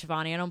lesbian,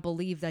 Shivani. I don't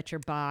believe that you're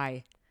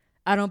bi.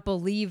 I don't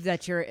believe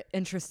that you're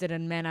interested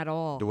in men at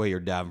all. The way you're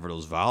diving for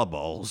those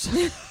volleyballs.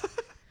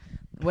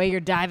 The way you're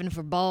diving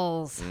for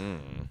balls.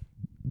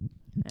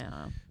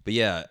 Yeah. But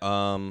yeah,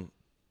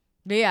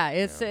 But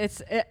yeah,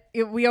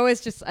 we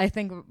always just, I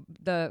think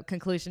the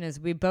conclusion is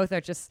we both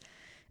are just,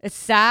 it's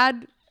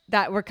sad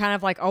that we're kind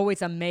of like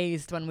always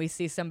amazed when we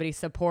see somebody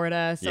support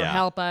us or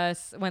help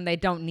us when they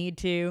don't need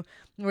to.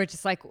 We're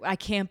just like, I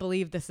can't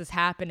believe this is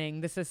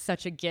happening. This is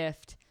such a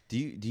gift. do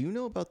you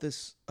know about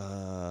this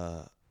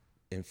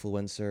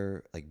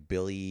influencer like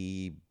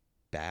Billy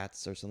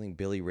Bats or something?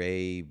 Billy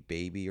Ray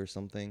Baby or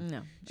something?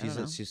 No. She's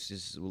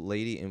a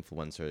lady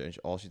influencer, and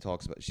all she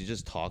talks about, she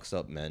just talks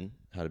up men,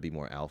 how to be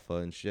more alpha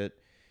and shit.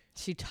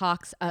 She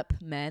talks up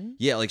men.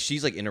 Yeah, like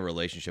she's like in a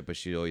relationship, but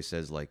she always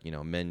says like,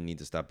 men need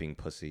to stop being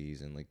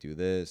pussies and like do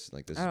this,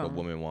 like this is what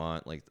women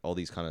want, like all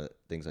these kind of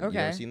things. Like, you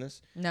ever seen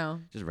this? No.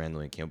 Just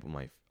randomly came up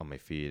on my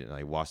feed, and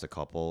I watched a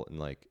couple, and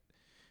like,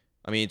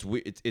 I mean,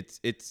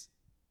 it's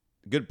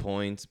good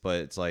points,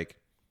 but it's like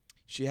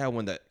she had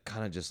one that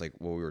kind of just like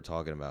what we were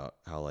talking about,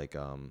 how like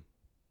no,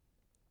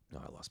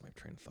 I lost my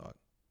train of thought,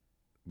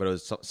 but it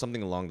was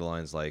something along the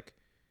lines like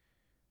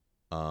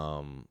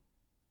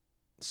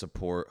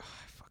support.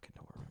 I fucking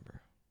don't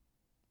remember.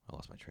 I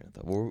lost my train of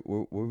thought.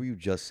 What were you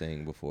just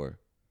saying before?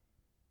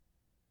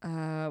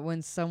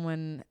 When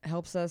someone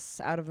helps us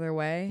out of their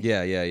way.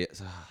 Yeah.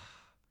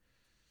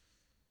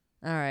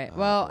 All right. Oh,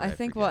 Well, boy, I I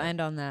think we'll forgot.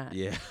 end on that.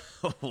 Yeah.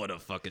 What a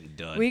fucking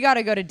dud. We got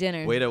to go to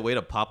dinner. Way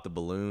to pop the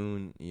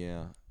balloon.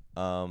 Yeah.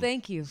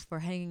 Thank you for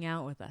hanging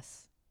out with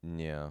us.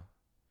 Yeah.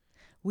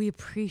 We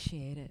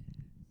appreciate it.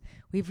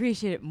 We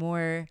appreciate it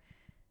more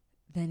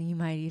than you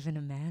might even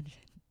imagine.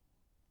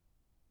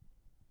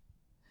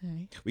 All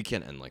right. We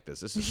can't end like this.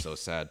 This is so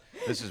sad.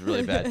 This is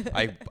really bad.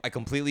 I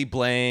completely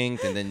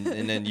blanked, and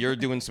then you're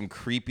doing some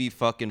creepy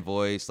fucking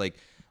voice. Like,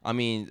 I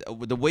mean,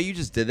 the way you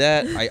just did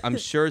that, I'm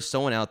sure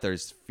someone out there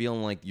is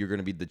feeling like you're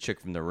gonna be the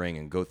chick from The Ring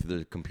and go through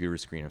the computer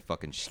screen and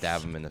fucking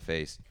stab him in the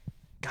face.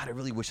 God, I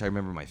really wish I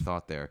remember my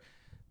thought there.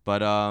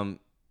 But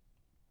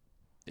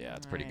yeah,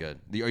 it's pretty right.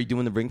 good. Are you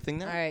doing the ring thing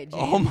now? All right,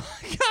 Oh James.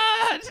 my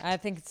god. I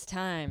think it's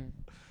time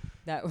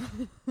that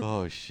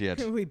Oh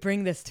shit. we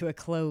bring this to a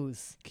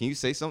close. Can you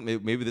say something?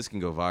 Maybe this can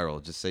go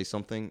viral. Just say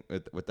something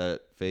with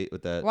that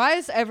with that. Why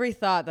is every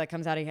thought that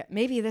comes out of your head,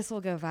 maybe this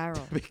will go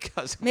viral?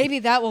 Because Maybe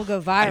that will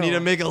go viral. I need to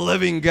make a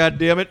living. God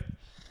damn it.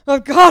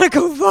 I've got to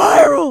go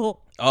viral.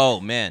 Oh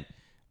man.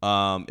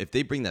 If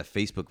they bring that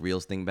Facebook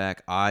Reels thing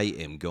back, I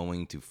am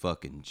going to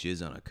fucking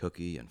jizz on a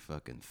cookie and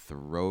fucking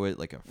throw it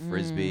like a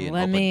frisbee and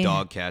let hope me- a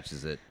dog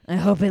catches it. I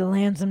hope it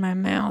lands in my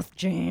mouth,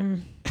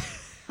 James.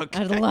 Okay.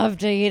 I'd love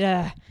to eat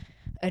a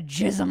A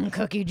jism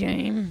cookie,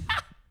 James.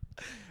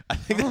 I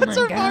think Oh that's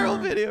my our viral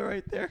God. video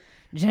right there.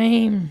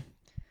 James.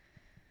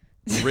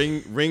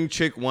 Ring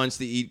chick wants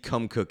to eat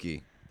cum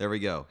cookie. There we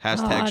go.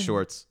 Hashtag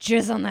shorts.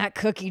 Jizz on that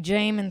cookie,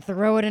 James, and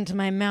throw it into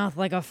my mouth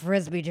like a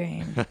frisbee,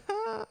 James.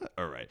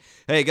 All right.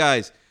 Hey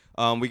guys,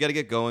 we got to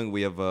get going.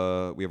 We have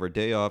our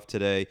day off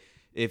today.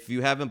 If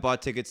you haven't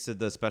bought tickets to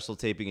the special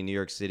taping in New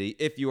York City,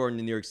 if you are in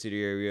the New York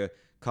City area,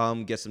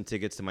 come get some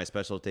tickets to my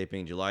special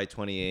taping July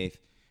 28th.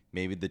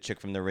 Maybe the chick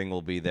from the ring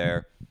will be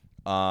there.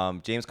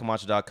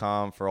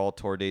 JamesCamacho.com for all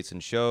tour dates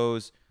and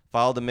shows.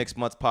 Follow the Mixed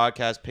Mutts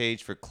podcast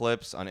page for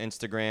clips on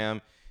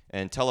Instagram,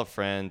 and tell a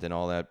friend and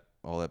all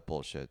that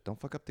bullshit. Don't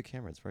fuck up the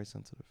camera. It's very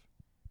sensitive.